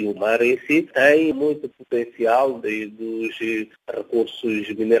marítima e o mar em si tem muito potencial dos recursos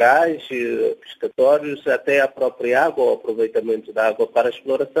minerais, pescatórios, até a própria água, o aproveitamento da água para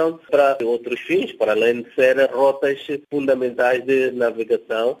exploração, para outros fins, para além de ser rotas fundamentais de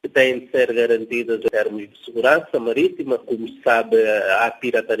navegação, que têm de ser garantidas em termos de segurança marítima. Como se sabe, há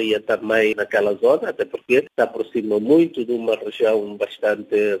pirataria também naquela zona, até porque se aproxima muito de uma região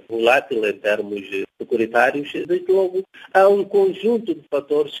bastante volátil em termos securitários. Desde logo, há um conjunto de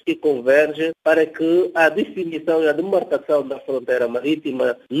fatores que convergem para que a definição e a demarcação da fronteira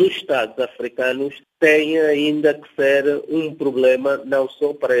marítima nos Estados africanos tenha ainda que ser um problema não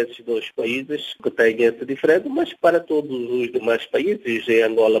só para esses dois países que têm esse diferente, mas para todos os demais países. Em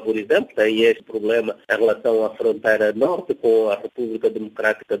Angola, por exemplo, tem esse problema em relação à fronteira norte com a República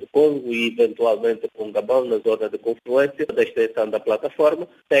Democrática do Congo e eventualmente com Gabão na zona de confluência da extensão da plataforma.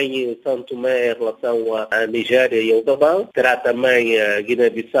 Tem São Tomé em relação à Nigéria e ao Gabão. Terá também a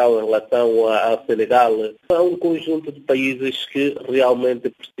Guiné-Bissau em relação ao Senegal. Há um conjunto de países que realmente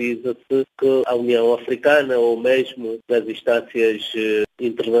precisa-se que a União Africana ou mesmo das instâncias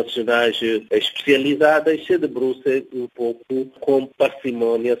internacionais especializadas se debrucem um pouco com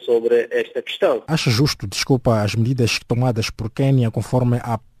parcimônia sobre esta questão. Acha justo, as medidas tomadas por Quênia conforme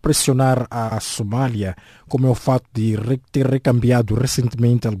a pressionar a Somália, como é o fato de ter recambiado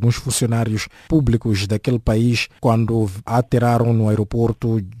recentemente alguns funcionários públicos daquele país quando ateraram no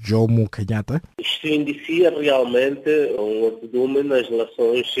aeroporto Jomo Kenyatta? Isto indicia realmente um azedume nas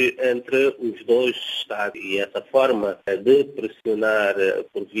relações entre os dois Estados e essa forma de pressionar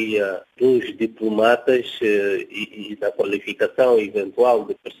por via dos diplomatas e da qualificação eventual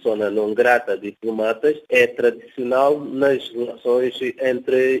de persona não grata diplomatas é tradicional nas relações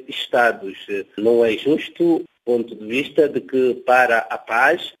entre Estados. Não é justo do ponto de vista de que para a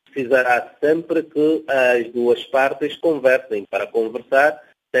paz precisará sempre que as duas partes conversem. Para conversar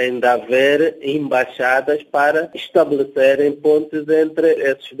tem de haver embaixadas para estabelecerem pontes entre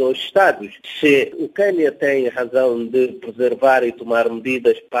esses dois Estados. Se o Quênia tem razão de preservar e tomar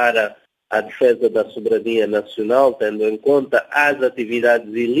medidas para a defesa da soberania nacional, tendo em conta as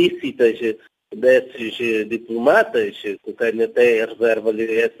atividades ilícitas desses diplomatas, o Quênia reserva-lhe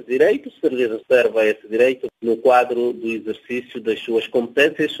esse direito, se lhe reserva esse direito no quadro do exercício das suas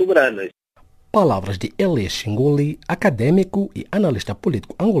competências soberanas. Palavras de Elias Xinguli, acadêmico e analista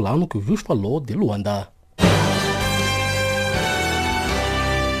político angolano que vos falou de Luanda.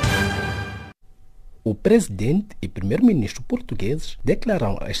 O presidente e primeiro-ministro portugueses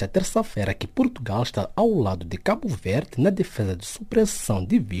declararam esta terça-feira que Portugal está ao lado de Cabo Verde na defesa de supressão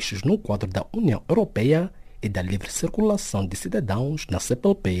de vistos no quadro da União Europeia e da livre circulação de cidadãos na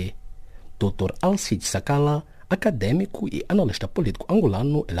CPLP. Dr. Alcide Sacala, acadêmico e analista político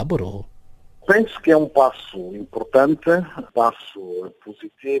angolano, elaborou. Penso que é um passo importante, passo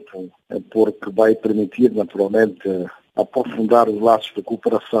positivo, porque vai permitir naturalmente aprofundar os laços de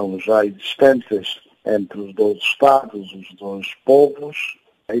cooperação já existentes entre os dois Estados, os dois povos,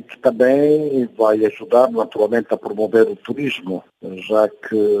 e que também vai ajudar naturalmente a promover o turismo, já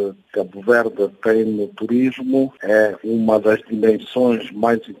que Cabo Verde tem no turismo, é uma das dimensões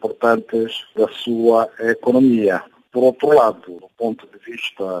mais importantes da sua economia. Por outro lado, do ponto de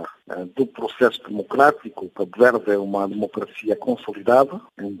vista do processo democrático, Cabo Verde é uma democracia consolidada,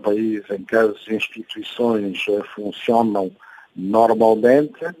 é um país em que as instituições funcionam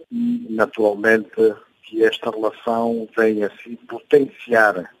normalmente e, naturalmente, que esta relação venha a se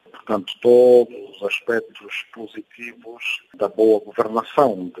potenciar. Portanto, todos os aspectos positivos da boa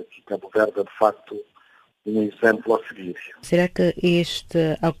governação, de que Cabo Verde é, de facto, um exemplo a seguir. Será que este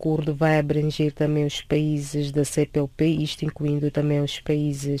acordo vai abranger também os países da CPLP, isto incluindo também os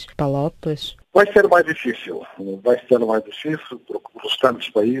países palopes? Vai ser mais difícil, porque os restantes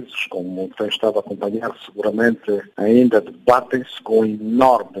países, como tem estado a acompanhar, seguramente ainda debatem-se com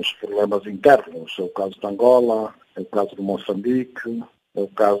enormes problemas internos. É o caso de Angola, é o caso de Moçambique, é o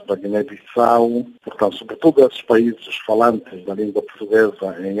caso da Guiné-Bissau. Portanto, sobretudo esses países falantes da língua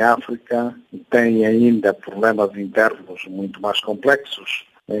portuguesa em África têm ainda problemas internos muito mais complexos,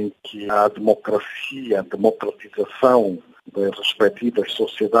 em que a democracia, a democratização das respectivas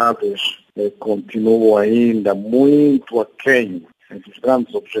sociedades continua ainda muito aquém dos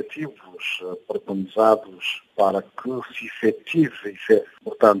grandes objetivos preconizados para que se efetive,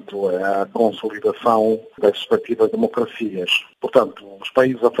 portanto, a consolidação das respectivas democracias. Portanto, os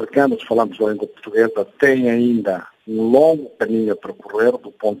países africanos, falantes da língua portuguesa, têm ainda um longo caminho a percorrer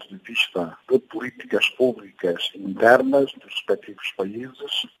do ponto de vista de políticas públicas internas dos respectivos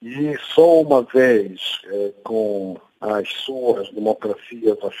países e só uma vez com as suas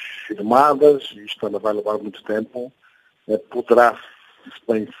democracias afirmadas, e isto ainda vai levar muito tempo, poderá-se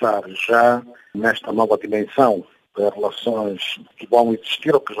pensar já nesta nova dimensão de relações que vão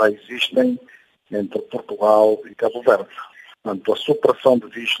existir ou que já existem entre Portugal e Cabo Verde. Portanto, a supressão de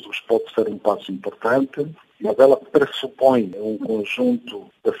vistos pode ser um passo importante, mas ela pressupõe um conjunto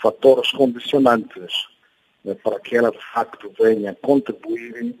de fatores condicionantes para que ela, de facto, venha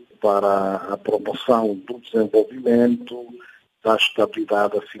contribuir para a promoção do desenvolvimento, da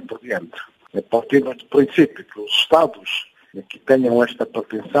estabilidade, assim por diante. A partir do princípio que os Estados que tenham esta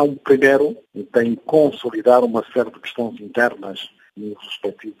pretensão, primeiro, têm que consolidar uma série de questões internas nos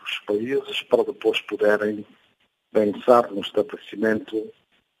respectivos países para depois poderem pensar no estabelecimento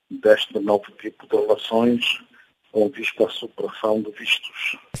deste novo tipo de relações com vista à supressão de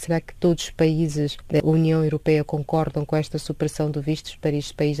vistos. Será que todos os países da União Europeia concordam com esta supressão de vistos para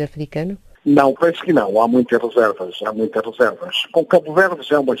este país africano? Não, penso que não. Há muitas reservas. Com Cabo Verde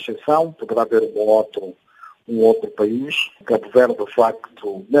já é uma exceção, poderá haver um outro país. Cabo Verde, de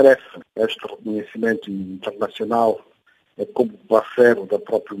facto, merece este reconhecimento internacional como parceiro da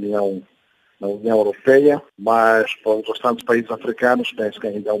própria União Europeia, mas para os restantes países africanos penso que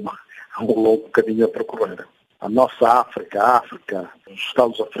ainda há um longo caminho a percorrer. A nossa África, os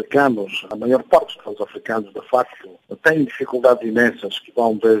Estados africanos, a maior parte dos Estados africanos, de facto, têm dificuldades imensas que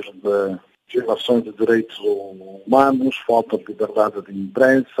vão desde violações de direitos humanos, falta de liberdade de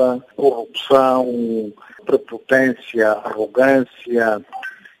imprensa, corrupção, prepotência, arrogância,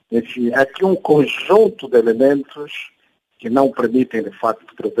 enfim, há aqui um conjunto de elementos que não permitem, de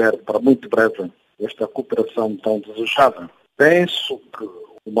facto, prever para muito breve esta cooperação tão desejada. Penso que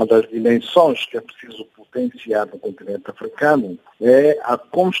uma das dimensões que é preciso potenciar no continente africano é a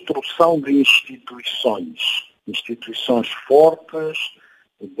construção de instituições fortes,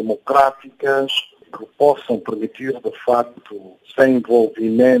 democráticas, que possam permitir, de facto, sem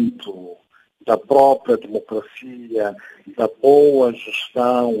envolvimento da própria democracia, da boa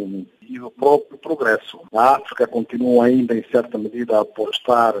gestão e do próprio progresso. A África continua ainda, em certa medida, a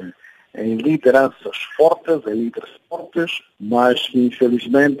apostar em lideranças fortes, mas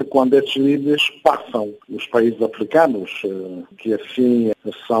infelizmente quando esses líderes passam nos países africanos, que assim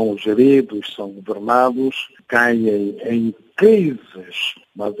são geridos, são governados, caem em crises,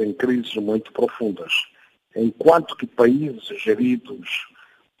 mas em crises muito profundas. Enquanto que países geridos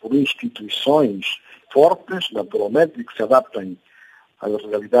por instituições fortes, naturalmente, e que se adaptem às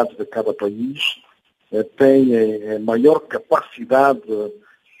realidades de cada país, têm maior capacidade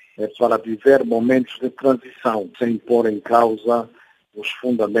para viver momentos de transição, sem pôr em causa os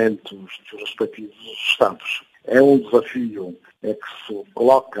fundamentos dos respectivos Estados. É um desafio que se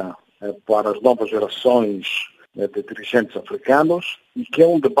coloca para as novas gerações de dirigentes africanos e que é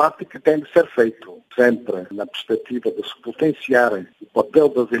um debate que tem de ser feito sempre na perspectiva de se potenciar o papel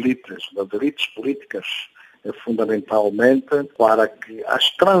das elites políticas, fundamentalmente, para que as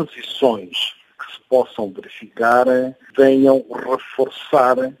transições que se possam verificar venham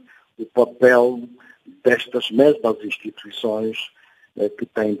reforçar o papel destas mesmas instituições que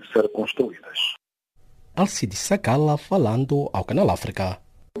têm de ser construídas. Alcides Sakala falando ao Canal África.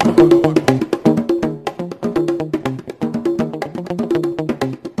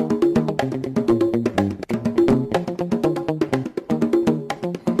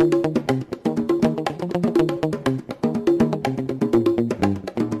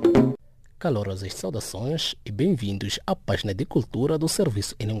 Calorosas saudações e bem-vindos à página de cultura do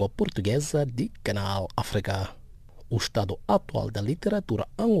Serviço em Língua Portuguesa de Canal África. O estado atual da literatura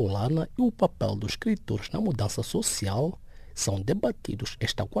angolana e o papel dos escritores na mudança social são debatidos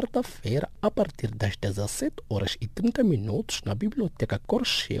esta quarta-feira a partir das 17h30 na Biblioteca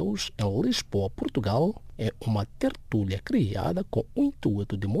Corcheus, em Lisboa, Portugal. É uma tertúlia criada com o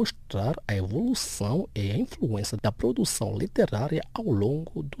intuito de mostrar a evolução e a influência da produção literária ao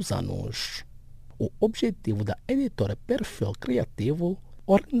longo dos anos. O objetivo da editora Perfil Criativo,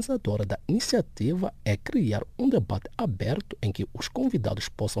 organizadora da iniciativa, é criar um debate aberto em que os convidados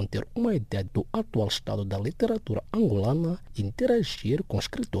possam ter uma ideia do atual estado da literatura angolana e interagir com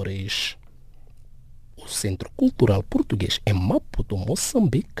escritores. O Centro Cultural Português em Maputo,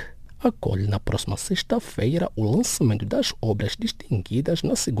 Moçambique, acolhe na próxima sexta-feira o lançamento das obras distinguidas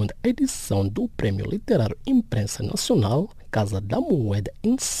na segunda edição do Prêmio Literário Imprensa Nacional Casa da Moeda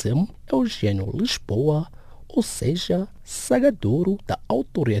em Sem, Eugênio Lisboa, ou seja, Sagadouro, da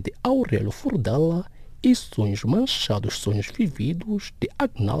autoria de Aurélio Furdala, e Sonhos Manchados, Sonhos Vividos, de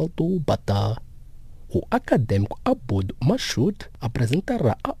Agnaldo Batá. O acadêmico Abud Machud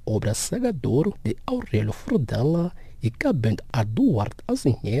apresentará a obra Sagadouro, de Aurélio Furdala, e cabendo a Duarte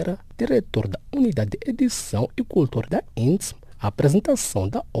Azinheira, diretor da Unidade de Edição e Cultura da INSM, a apresentação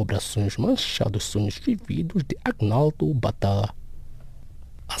da obra Sonhos Manchados, Sonhos Vividos, de Agnaldo Batá.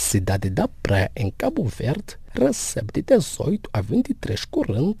 A cidade da Praia, em Cabo Verde, recebe de 18 a 23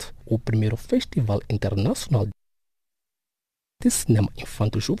 corrente o primeiro Festival Internacional de Cinema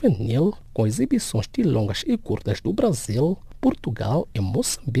Infanto-Juvenil, com exibições de longas e curtas do Brasil, Portugal e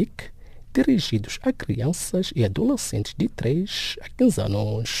Moçambique, dirigidos a crianças e adolescentes de 3 a 15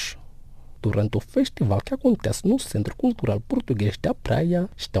 anos. Durante o festival, que acontece no Centro Cultural Português da Praia,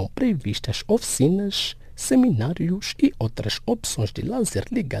 estão previstas oficinas, seminários e outras opções de lazer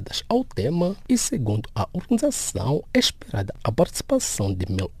ligadas ao tema e, segundo a organização, é esperada a participação de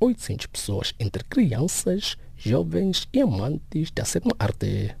 1.800 pessoas entre crianças, jovens e amantes da sétima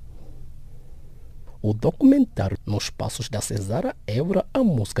arte. O documentário Nos Passos da Cesária Évora, a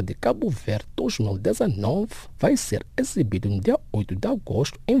música de Cabo Verde 2019, vai ser exibido no dia 8 de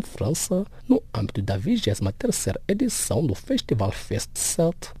agosto em França, no âmbito da 23ª edição do Festival Fest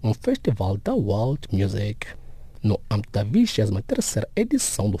 7, um festival da World Music. No âmbito da 23ª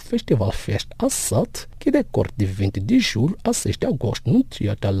edição do Festival Fest A7, que decorre de 20 de julho a 6 de agosto no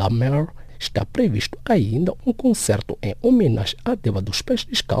Teatro La Mer, está previsto ainda um concerto em homenagem à Deva dos Pés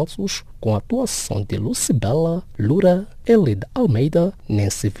Descalços, com a atuação de Lucibela, Lura, Elida Almeida,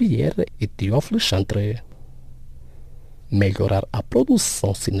 Nancy Vieira e Teófilo Chantre. Melhorar a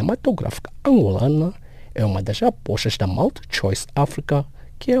produção cinematográfica angolana é uma das apostas da MultiChoice Africa,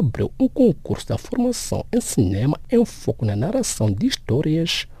 que abriu um concurso da formação em cinema em foco na narração de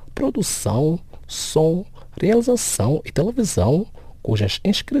histórias, produção, som, realização e televisão, cujas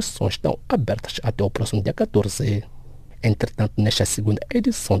inscrições estão abertas até o próximo dia 14. Entretanto, nesta segunda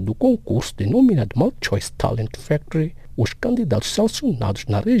edição do concurso denominado MultiChoice Talent Factory, os candidatos selecionados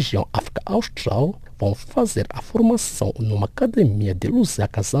na região África Austral vão fazer a formação numa academia de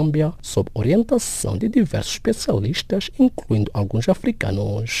Lusaka, Zâmbia, sob orientação de diversos especialistas, incluindo alguns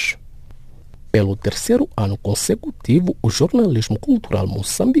africanos. Pelo terceiro ano consecutivo, o jornalismo cultural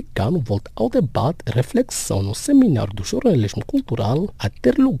moçambicano volta ao debate e reflexão no Seminário do Jornalismo Cultural a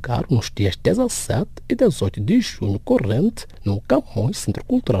ter lugar nos dias 17 e 18 de junho corrente no Camões Centro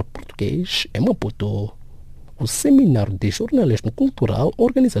Cultural Português, em Maputo. O Seminário de Jornalismo Cultural,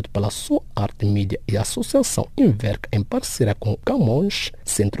 organizado pela Sua Arte Mídia e a Associação Inverca em parceria com o Camões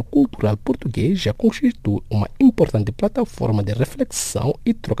Centro Cultural Português, já constitui uma importante plataforma de reflexão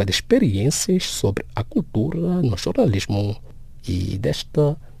e troca de experiências sobre a cultura no jornalismo. E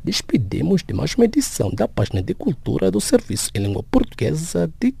desta despedimos de mais uma edição da página de cultura do Serviço em Língua Portuguesa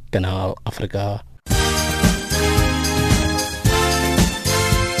de Canal África.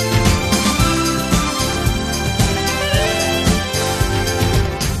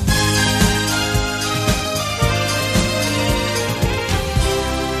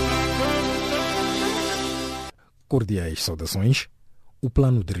 Cordiais saudações. O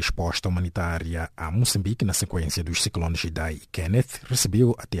plano de resposta humanitária a Moçambique na sequência dos ciclones Idai e Kenneth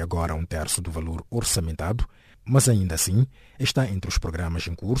recebeu até agora 1/3 do valor orçamentado, mas ainda assim está entre os programas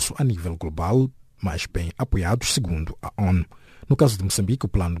em curso a nível global mais bem apoiados segundo a ONU. No caso de Moçambique, o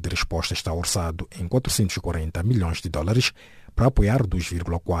plano de resposta está orçado em 440 milhões de dólares para apoiar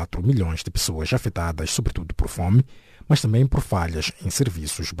 2,4 milhões de pessoas afetadas sobretudo por fome, mas também por falhas em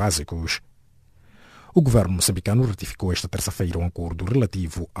serviços básicos. O governo moçambicano ratificou esta terça-feira um acordo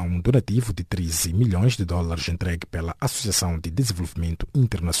relativo a um donativo de 13 milhões de dólares entregue pela Associação de Desenvolvimento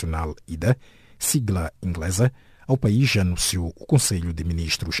Internacional IDA, sigla inglesa, ao país, anunciou o Conselho de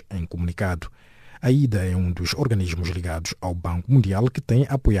Ministros em comunicado. A IDA é um dos organismos ligados ao Banco Mundial que tem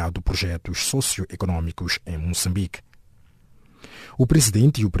apoiado projetos socioeconômicos em Moçambique. O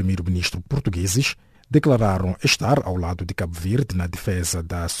presidente e o primeiro-ministro portugueses declararam estar ao lado de Cabo Verde na defesa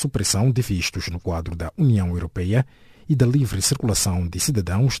da supressão de vistos no quadro da União Europeia e da livre circulação de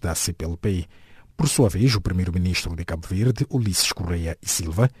cidadãos da CPLP. Por sua vez, o primeiro-ministro de Cabo Verde, Ulisses Correia e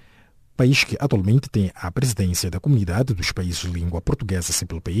Silva, país que atualmente tem a presidência da Comunidade dos Países de Língua Portuguesa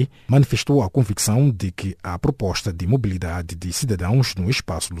CPLP, manifestou a convicção de que a proposta de mobilidade de cidadãos no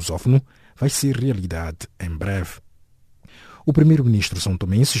espaço lusófono vai ser realidade em breve. O primeiro-ministro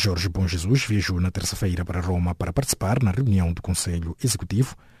são-tomense, Jorge Bom Jesus, viajou na terça-feira para Roma para participar na reunião do Conselho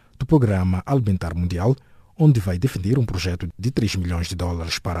Executivo do Programa Alimentar Mundial, onde vai defender um projeto de 3 milhões de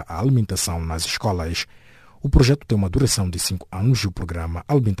dólares para a alimentação nas escolas. O projeto tem uma duração de 5 anos e o Programa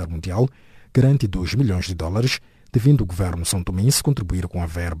Alimentar Mundial garante 2 milhões de dólares, devendo o governo são-tomense contribuir com a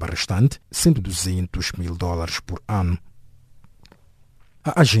verba restante, sendo 200 mil dólares por ano.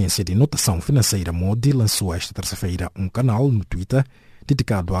 A agência de notação financeira Modi lançou esta terça-feira um canal no Twitter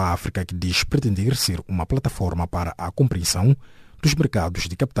dedicado à África que diz pretender ser uma plataforma para a compreensão dos mercados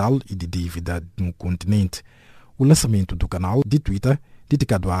de capital e de dívida no continente. O lançamento do canal de Twitter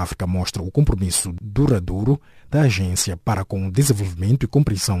dedicado à África mostra o compromisso duradouro da agência para com o desenvolvimento e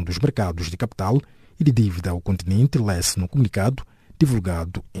compreensão dos mercados de capital e de dívida ao continente, lê-se no comunicado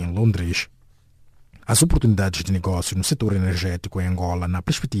divulgado em Londres. As oportunidades de negócio no setor energético em Angola, na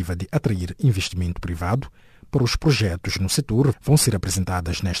perspectiva de atrair investimento privado para os projetos no setor, vão ser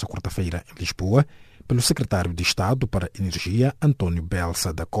apresentadas nesta quarta-feira em Lisboa pelo secretário de Estado para Energia, António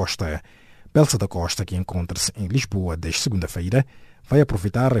Belsa da Costa. Belsa da Costa, que encontra-se em Lisboa desde segunda-feira, vai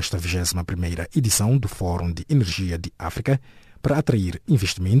aproveitar esta 21ª edição do Fórum de Energia de África para atrair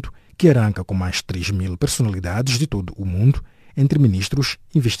investimento que arranca com mais de 3.000 personalidades de todo o mundo, entre ministros,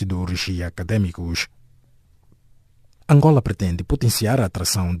 investidores e acadêmicos. Angola pretende potenciar a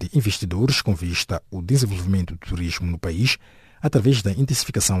atração de investidores com vista ao desenvolvimento do turismo no país através da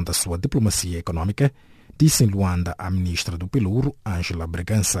intensificação da sua diplomacia econômica, disse em Luanda a ministra do Pelouro, Ângela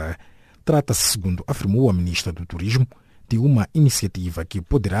Bragança. Trata-se, segundo afirmou a ministra do Turismo, de uma iniciativa que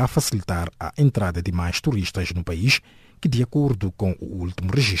poderá facilitar a entrada de mais turistas no país, que, de acordo com o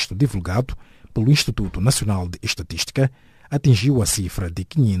último registro divulgado pelo Instituto Nacional de Estatística, atingiu a cifra de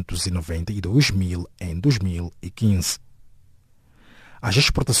 592 mil em 2015. As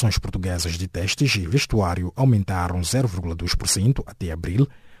exportações portuguesas de testes e vestuário aumentaram 0,2% até abril,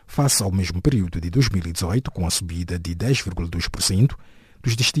 face ao mesmo período de 2018, com a subida de 10,2%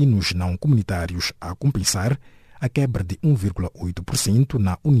 dos destinos não comunitários a compensar a quebra de 1,8%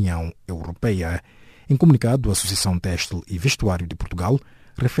 na União Europeia. Em comunicado, a Associação Têxtil e Vestuário de Portugal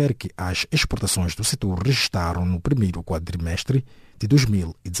refere que as exportações do setor registraram no primeiro quadrimestre de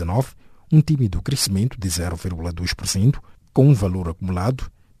 2019 um tímido crescimento de 0,2%, com um valor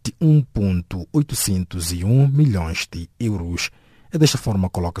acumulado de 1,801 milhões de euros. E desta forma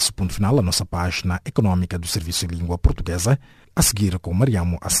coloca-se ponto final a nossa página econômica do Serviço de Língua Portuguesa, a seguir com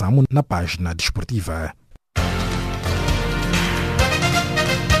Mariamo Assamo na página desportiva.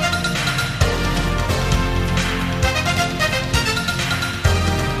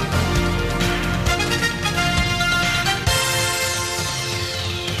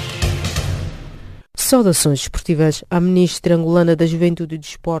 Saudações esportivas. A ministra angolana da Juventude e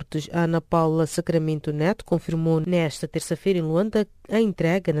Desportos, Ana Paula Sacramento Neto, confirmou nesta terça-feira em Luanda a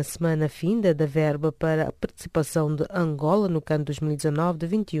entrega na semana finda da verba para a participação de Angola no CAN 2019 de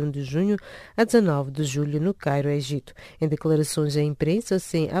 21 de junho a 19 de julho no Cairo, Egito. Em declarações à imprensa,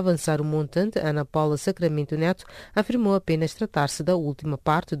 sem avançar o montante, Ana Paula Sacramento Neto afirmou apenas tratar-se da última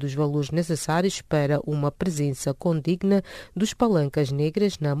parte dos valores necessários para uma presença condigna dos palancas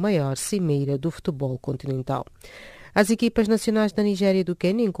negras na maior cimeira do futebol continental. As equipas nacionais da Nigéria e do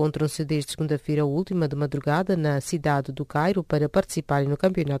Quênia encontram-se desde segunda-feira última de madrugada na cidade do Cairo para participarem no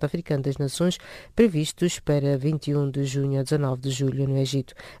Campeonato Africano das Nações previstos para 21 de junho a 19 de julho no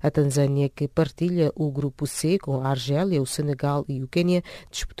Egito. A Tanzânia, que partilha o grupo C com a Argélia, o Senegal e o Quênia,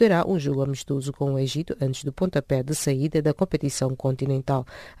 disputará um jogo amistoso com o Egito antes do pontapé de saída da competição continental.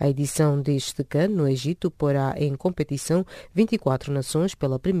 A edição deste CAN no Egito porá em competição 24 nações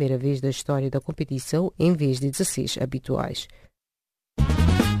pela primeira vez da história da competição, em vez de 16 habituais.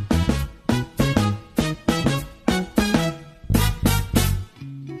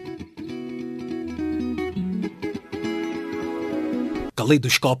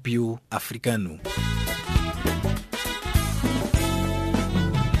 Caleidoscópio africano.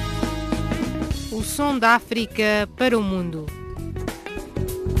 O som da África para o mundo.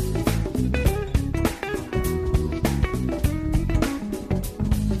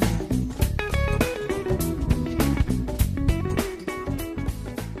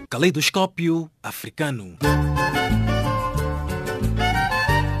 Caleidoscópio africano.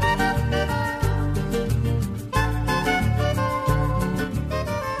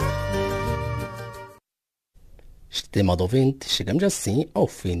 Estimado ouvinte, chegamos assim ao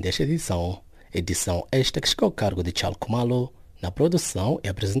fim desta edição. Edição esta que chegou ao cargo de Charles Kumalo, na produção e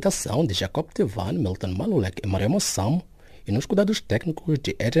apresentação de Jacob Tevan, Milton Malulek e Mariamo Assamo, e nos cuidados técnicos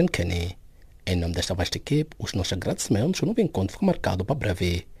de Adrian Kenny. Em nome desta vasta equipe, os nossos agradecimentos. O novo encontro fica marcado para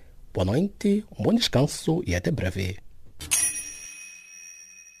breve. Boa noite, um bom descanso e até breve.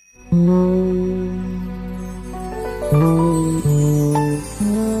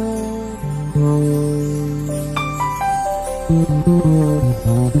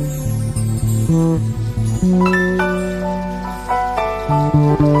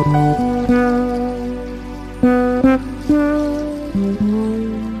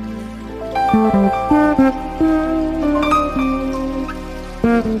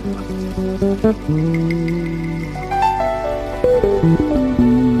 Thank you.